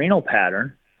 3 adrenal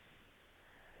pattern,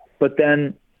 but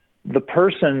then the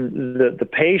person, the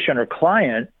patient or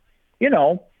client,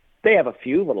 they have a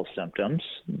few little symptoms.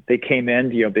 They came in,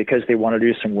 because they want to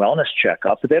do some wellness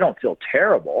checkup, but they don't feel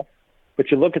terrible. But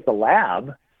you look at the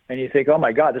lab and you think, oh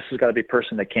my God, this has got to be a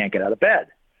person that can't get out of bed.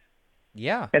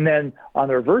 Yeah. And then on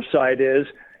the reverse side is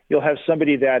you'll have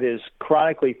somebody that is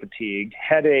chronically fatigued,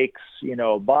 headaches,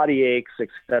 body aches, et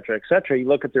cetera, et cetera. You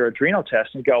look at their adrenal test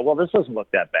and you go, well, this doesn't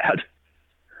look that bad.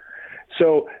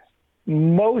 So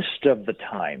most of the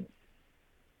time,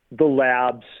 the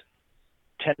labs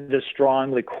tend to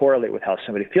strongly correlate with how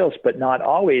somebody feels, but not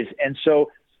always. And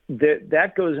so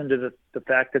that goes into the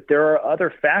fact that there are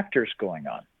other factors going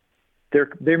on.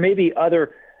 There may be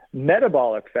other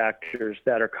metabolic factors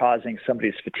that are causing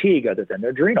somebody's fatigue other than their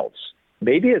adrenals.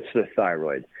 Maybe it's the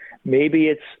thyroid. Maybe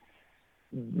it's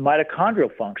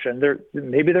mitochondrial function.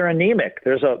 Maybe they're anemic.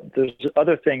 There's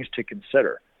other things to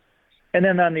consider. And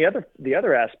then on the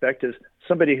other aspect is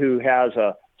somebody who has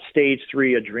a stage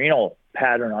 3 adrenal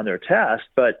pattern on their test,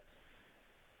 but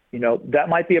that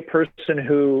might be a person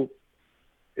who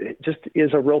just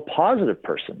is a real positive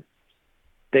person.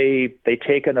 They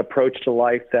take an approach to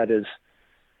life that is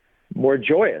more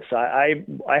joyous. I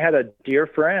had a dear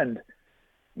friend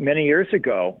many years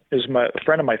ago. Is a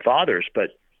friend of my father's, but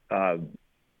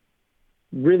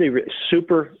really, really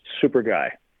super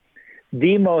guy,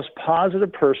 the most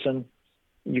positive person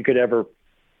you could ever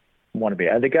want to be.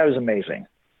 The guy was amazing.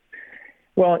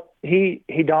 Well, he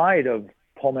died of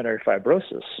pulmonary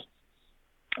fibrosis,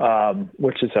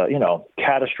 which is a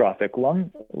catastrophic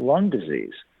lung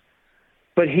disease.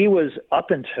 But he was, up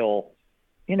until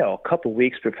a couple of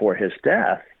weeks before his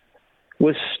death,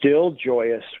 was still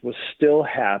joyous, was still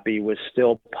happy, was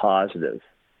still positive.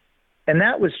 And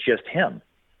that was just him.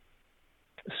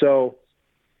 So,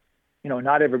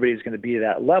 not everybody's going to be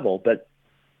that level, but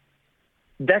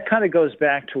that kind of goes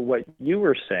back to what you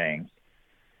were saying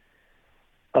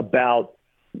about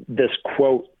this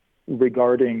quote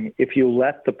regarding if you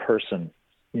let the person,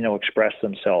 express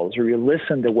themselves, or you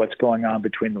listen to what's going on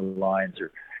between the lines,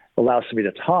 or allow somebody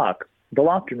to talk, they'll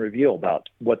often reveal about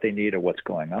what they need or what's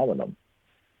going on with them.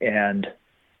 And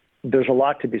there's a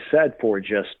lot to be said for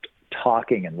just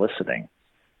talking and listening,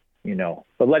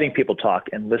 but letting people talk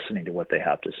and listening to what they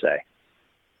have to say.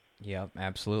 Yeah,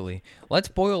 absolutely. Let's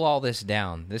boil all this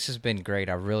down. This has been great.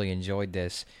 I really enjoyed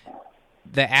this.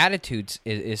 The attitudes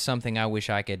is something I wish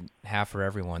I could have for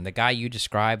everyone. The guy you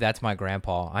described, that's my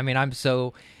grandpa. I mean, I'm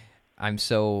so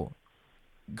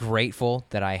grateful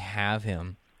that I have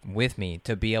him with me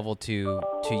to be able to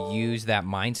use that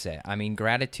mindset. I mean,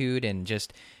 gratitude and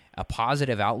just a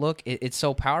positive outlook, it's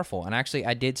so powerful. And actually,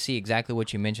 I did see exactly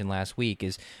what you mentioned last week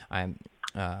is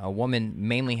a woman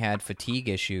mainly had fatigue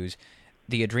issues.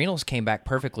 The adrenals came back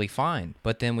perfectly fine,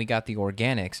 but then we got the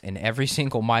organics, and every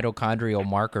single mitochondrial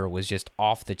marker was just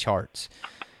off the charts.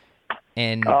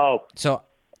 And so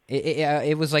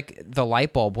it was like the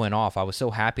light bulb went off. I was so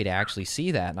happy to actually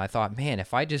see that, and I thought, man,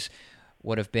 if I just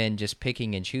would have been just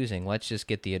picking and choosing, let's just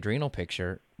get the adrenal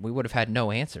picture, we would have had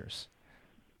no answers.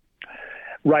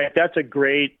 Right. That's a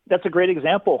great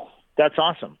example. That's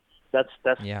awesome. That's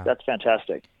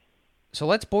fantastic. So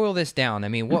let's boil this down. I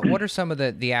mean, what are some of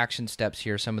the action steps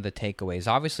here, some of the takeaways?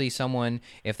 Obviously, someone,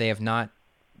 if they have not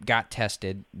got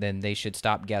tested, then they should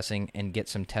stop guessing and get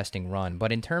some testing run.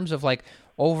 But in terms of like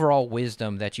overall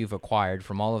wisdom that you've acquired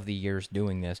from all of the years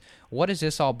doing this, what does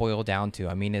this all boil down to?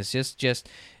 I mean, is this just,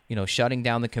 shutting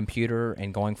down the computer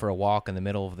and going for a walk in the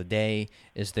middle of the day?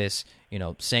 Is this,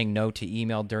 saying no to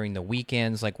email during the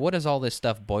weekends? Like, what does all this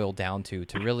stuff boil down to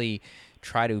really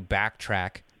try to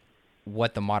backtrack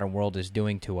what the modern world is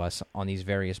doing to us on these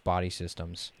various body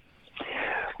systems?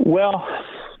 Well,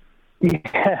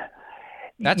 yeah.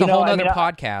 That's a whole other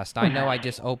podcast. I know I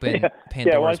just opened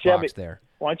Pandora's box there.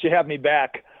 Why don't you have me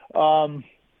back? I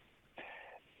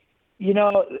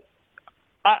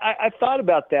thought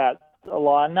about that a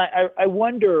lot, and I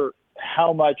wonder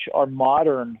how much our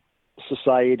modern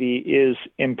society is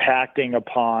impacting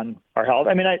upon our health.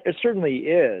 I mean, it certainly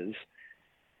is.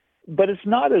 But it's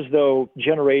not as though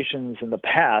generations in the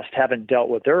past haven't dealt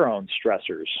with their own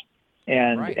stressors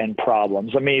and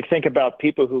problems. I mean, think about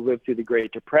people who lived through the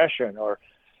Great Depression, or,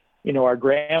 our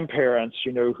grandparents,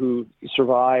 who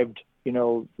survived,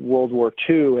 World War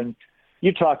II. And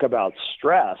you talk about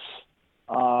stress.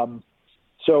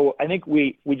 So I think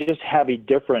we just have a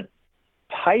different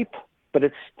type, but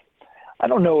I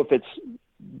don't know if it's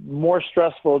more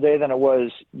stressful today than it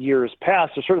was years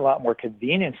past. There's certainly a lot more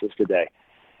conveniences today.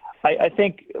 I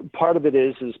think part of it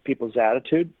is people's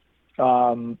attitude.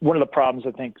 One of the problems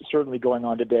I think certainly going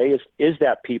on today is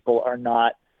that people are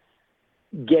not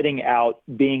getting out,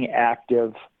 being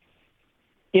active,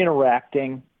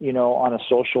 interacting, on a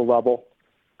social level,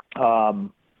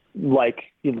 like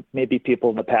maybe people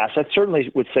in the past. I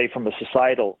certainly would say from a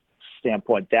societal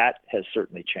standpoint, that has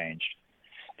certainly changed.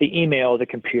 The email, the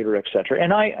computer, et cetera.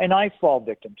 And I fall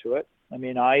victim to it. I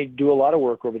mean, I do a lot of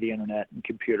work over the internet and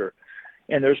computer.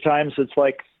 And there's times it's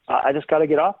like, I just got to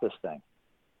get off this thing.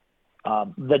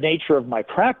 The nature of my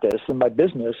practice and my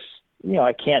business,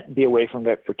 I can't be away from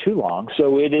it for too long.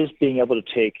 So it is being able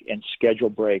to take and schedule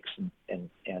breaks and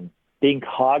being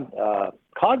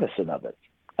cognizant of it.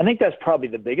 I think that's probably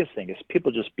the biggest thing is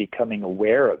people just becoming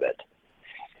aware of it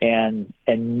and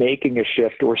making a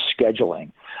shift or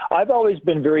scheduling. I've always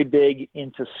been very big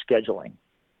into scheduling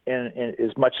and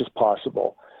as much as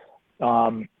possible.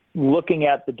 Looking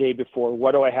at the day before,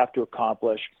 what do I have to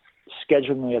accomplish,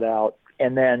 scheduling it out,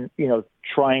 and then,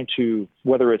 trying to,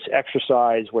 whether it's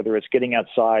exercise, whether it's getting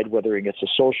outside, whether it's a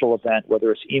social event,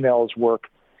 whether it's emails, work.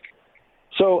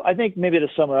 So I think maybe to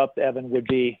sum it up, Evan, would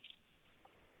be,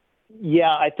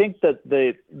 I think that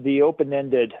the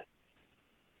open-ended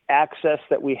access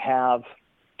that we have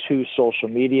to social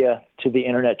media, to the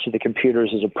internet, to the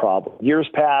computers is a problem. Years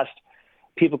past,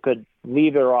 people could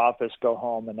leave their office, go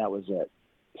home, and that was it.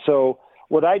 So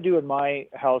what I do in my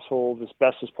household as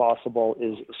best as possible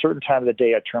is a certain time of the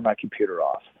day I turn my computer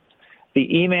off. The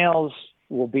emails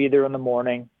will be there in the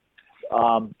morning.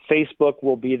 Facebook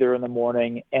will be there in the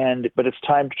morning, but it's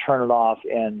time to turn it off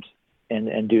and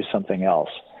do something else.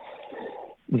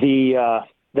 The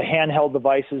handheld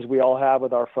devices we all have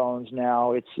with our phones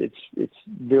now, it's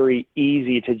very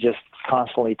easy to just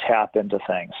constantly tap into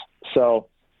things. So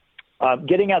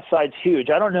getting outside is huge.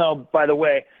 I don't know, by the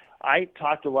way, I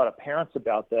talked to a lot of parents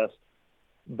about this,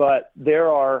 but there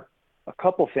are a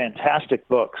couple fantastic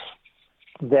books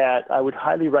that I would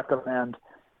highly recommend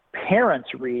parents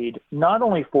read, not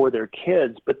only for their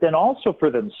kids, but then also for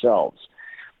themselves.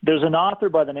 There's an author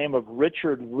by the name of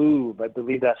Richard Louv. I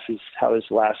believe that's how his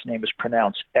last name is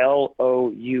pronounced,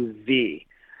 Louv.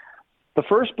 The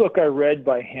first book I read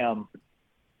by him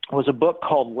was a book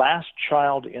called Last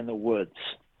Child in the Woods.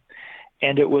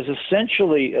 And it was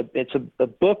essentially, it's a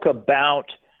book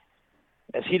about,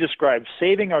 as he described,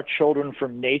 saving our children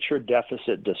from nature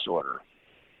deficit disorder.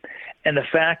 And the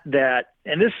fact that,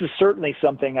 and this is certainly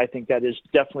something I think that is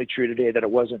definitely true today that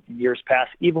it wasn't in years past,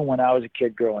 even when I was a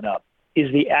kid growing up,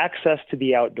 is the access to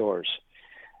the outdoors.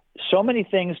 So many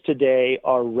things today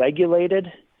are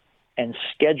regulated and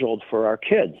scheduled for our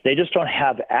kids. They just don't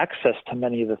have access to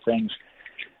many of the things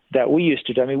that we used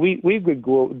to do. I mean,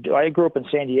 I grew up in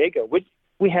San Diego.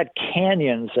 We had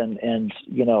canyons and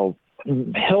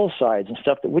hillsides and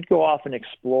stuff that we'd go off and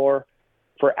explore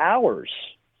for hours.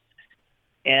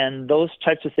 And those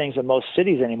types of things in most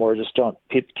cities anymore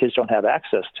kids don't have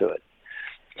access to it.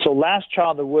 So Last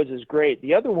Child in the Woods is great.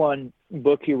 The other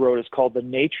book he wrote is called The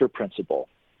Nature Principle.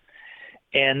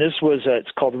 And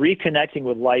it's called Reconnecting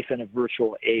with Life in a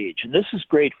Virtual Age. And this is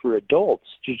great for adults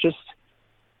to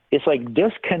it's like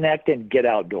disconnect and get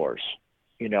outdoors,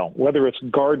 whether it's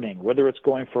gardening, whether it's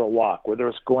going for a walk, whether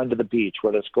it's going to the beach,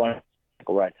 whether it's going on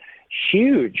a ride.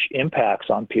 Huge impacts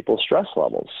on people's stress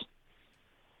levels.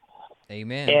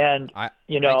 Amen. And, I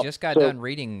just got done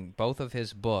reading both of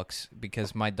his books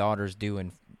because my daughter's due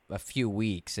in a few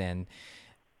weeks, and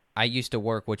I used to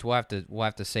work, which we'll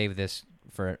have to save this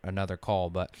for another call,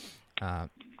 but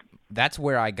that's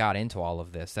where I got into all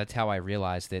of this. That's how I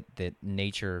realized that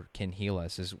nature can heal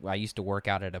us. I used to work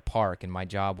out at a park, and my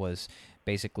job was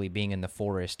basically being in the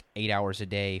forest 8 hours a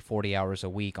day, 40 hours a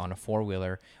week on a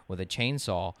four-wheeler with a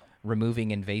chainsaw,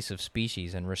 removing invasive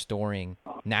species and restoring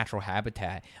natural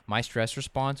habitat. My stress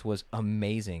response was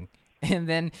amazing. And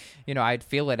then, I'd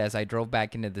feel it as I drove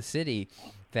back into the city,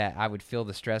 that I would feel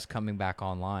the stress coming back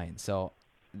online. So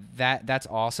that's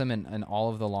awesome. And all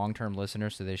of the long-term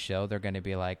listeners to this show, they're going to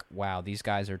be like, wow, these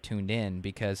guys are tuned in,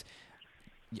 because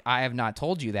I have not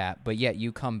told you that, but yet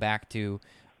you come back to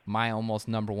my almost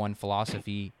number one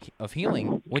philosophy of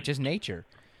healing, which is nature.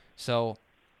 So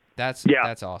that's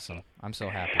awesome. I'm so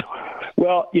happy.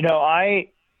 Well, I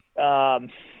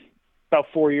about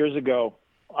 4 years ago,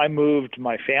 I moved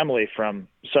my family from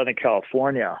Southern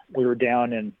California. We were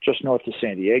down in just north of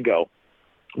San Diego.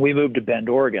 We moved to Bend,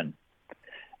 Oregon,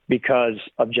 because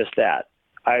of just that.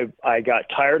 I got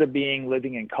tired of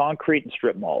living in concrete and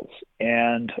strip malls,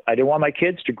 and I didn't want my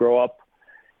kids to grow up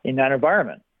in that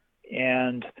environment.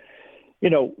 And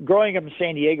growing up in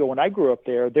San Diego, when I grew up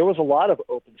there was a lot of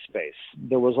open space.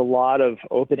 There was a lot of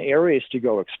open areas to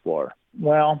go explore.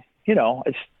 Well,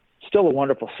 still a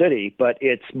wonderful city, but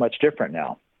it's much different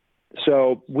now.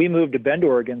 So we moved to Bend,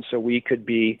 Oregon, so we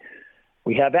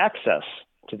have access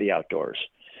to the outdoors,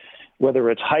 whether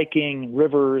it's hiking,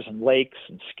 rivers and lakes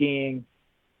and skiing.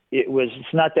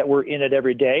 It's not that we're in it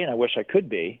every day, and I wish I could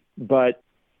be, but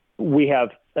we have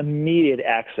immediate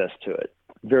access to it,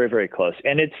 very, very close.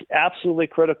 And it's absolutely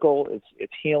critical.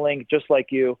 It's healing, just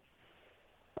like you.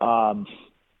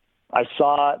 I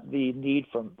saw the need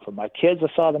for my kids.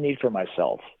 I saw the need for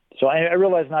myself. So I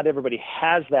realize not everybody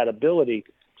has that ability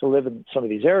to live in some of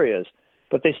these areas,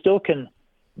 but they still can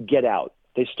get out.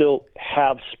 They still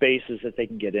have spaces that they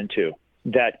can get into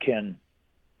that can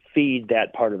feed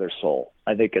that part of their soul.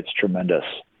 I think it's tremendous.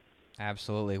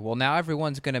 Absolutely. Well, now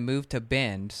everyone's going to move to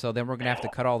Bend, so then we're going to have to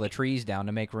cut all the trees down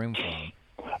to make room for them.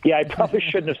 Yeah, I probably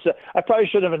shouldn't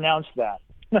have announced that.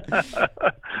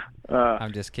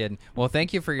 I'm just kidding. Well,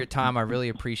 thank you for your time. I really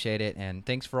appreciate it, and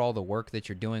thanks for all the work that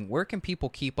you're doing. Where can people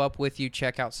keep up with you,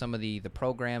 check out some of the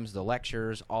programs, the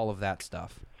lectures, all of that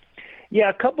stuff? Yeah,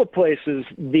 a couple of places.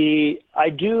 I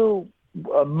do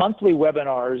monthly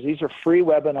webinars. These are free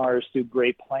webinars through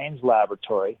Great Plains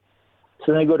Laboratory.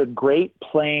 So then go to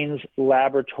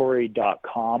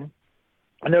greatplainslaboratory.com,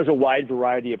 and there's a wide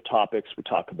variety of topics we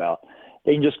talk about.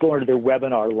 They can just go into their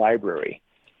webinar library.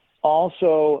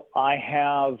 Also, I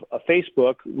have a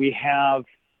Facebook. We have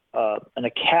an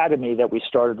academy that we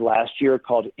started last year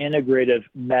called Integrative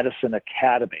Medicine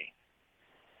Academy.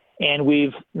 And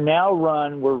we've now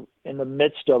we're in the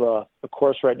midst of a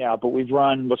course right now, but we've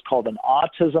run what's called an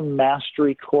Autism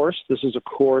Mastery course. This is a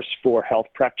course for health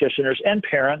practitioners and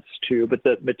parents too, but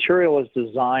the material is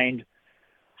designed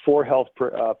for health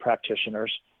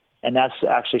practitioners, and that's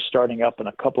actually starting up in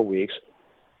a couple weeks.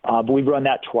 But we've run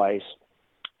that twice.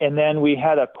 And then we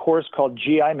had a course called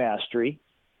GI Mastery,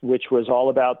 which was all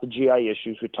about the GI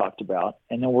issues we talked about.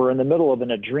 And then we're in the middle of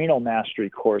an Adrenal Mastery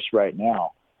course right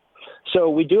now. So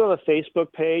we do have a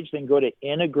Facebook page. Then go to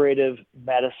Integrative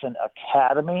Medicine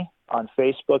Academy on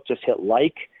Facebook. Just hit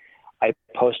like. I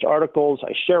post articles.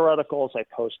 I share articles. I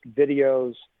post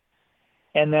videos.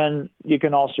 And then you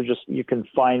can also you can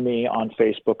find me on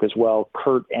Facebook as well,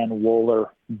 Kurt and Woeller,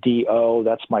 D.O.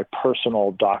 That's my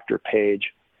personal doctor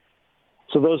page.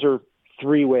 So those are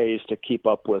 3 ways to keep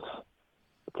up with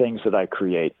things that I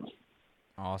create.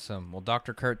 Awesome. Well,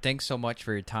 Dr. Kurt, thanks so much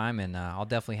for your time, and I'll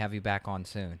definitely have you back on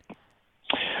soon.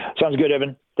 Sounds good,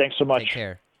 Evan. Thanks so much. Take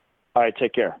care. All right,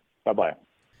 take care. Bye-bye.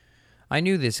 I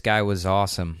knew this guy was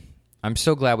awesome. I'm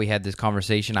so glad we had this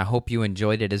conversation. I hope you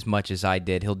enjoyed it as much as I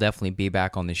did. He'll definitely be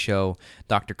back on the show.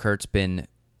 Dr. Kurt's been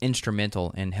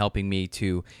instrumental in helping me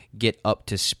to get up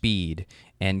to speed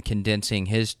and condensing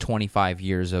his 25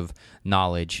 years of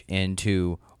knowledge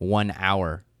into 1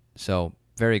 hour. So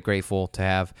very grateful to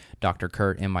have Dr.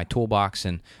 Kurt in my toolbox,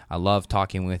 and I love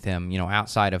talking with him.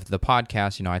 Outside of the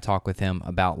podcast, I talk with him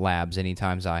about labs.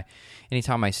 Anytime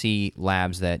I see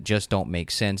labs that just don't make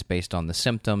sense based on the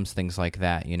symptoms, things like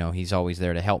that, he's always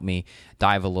there to help me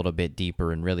dive a little bit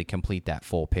deeper and really complete that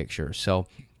full picture. So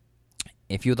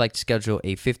if you would like to schedule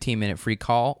a 15-minute free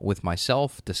call with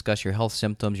myself, discuss your health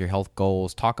symptoms, your health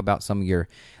goals, talk about some of your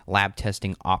lab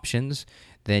testing options,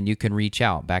 then you can reach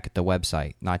out back at the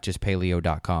website,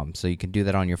 notjustpaleo.com. So you can do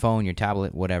that on your phone, your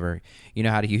tablet, whatever. You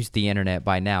know how to use the internet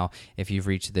by now if you've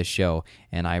reached this show,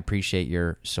 and I appreciate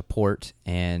your support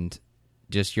and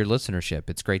just your listenership.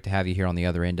 It's great to have you here on the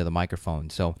other end of the microphone.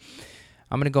 So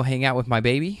I'm going to go hang out with my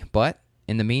baby, but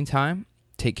in the meantime,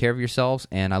 take care of yourselves,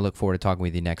 and I look forward to talking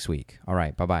with you next week. All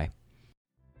right, bye-bye.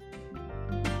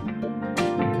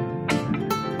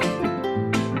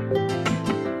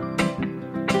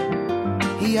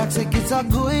 He acts like it's all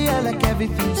good, yeah, like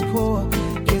everything's cool.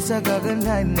 Kiss her, got a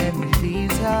line, and he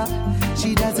please her.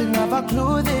 She doesn't have a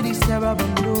clue that he's terrible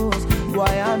news.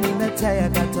 Why I'm in a tie, I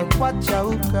got to watch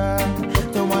out, girl.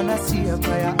 Don't wanna see her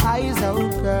cry her eyes out,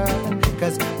 girl.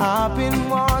 Cause I've been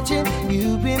watching,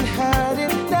 you've been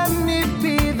hurting. Let me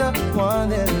be the one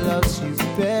that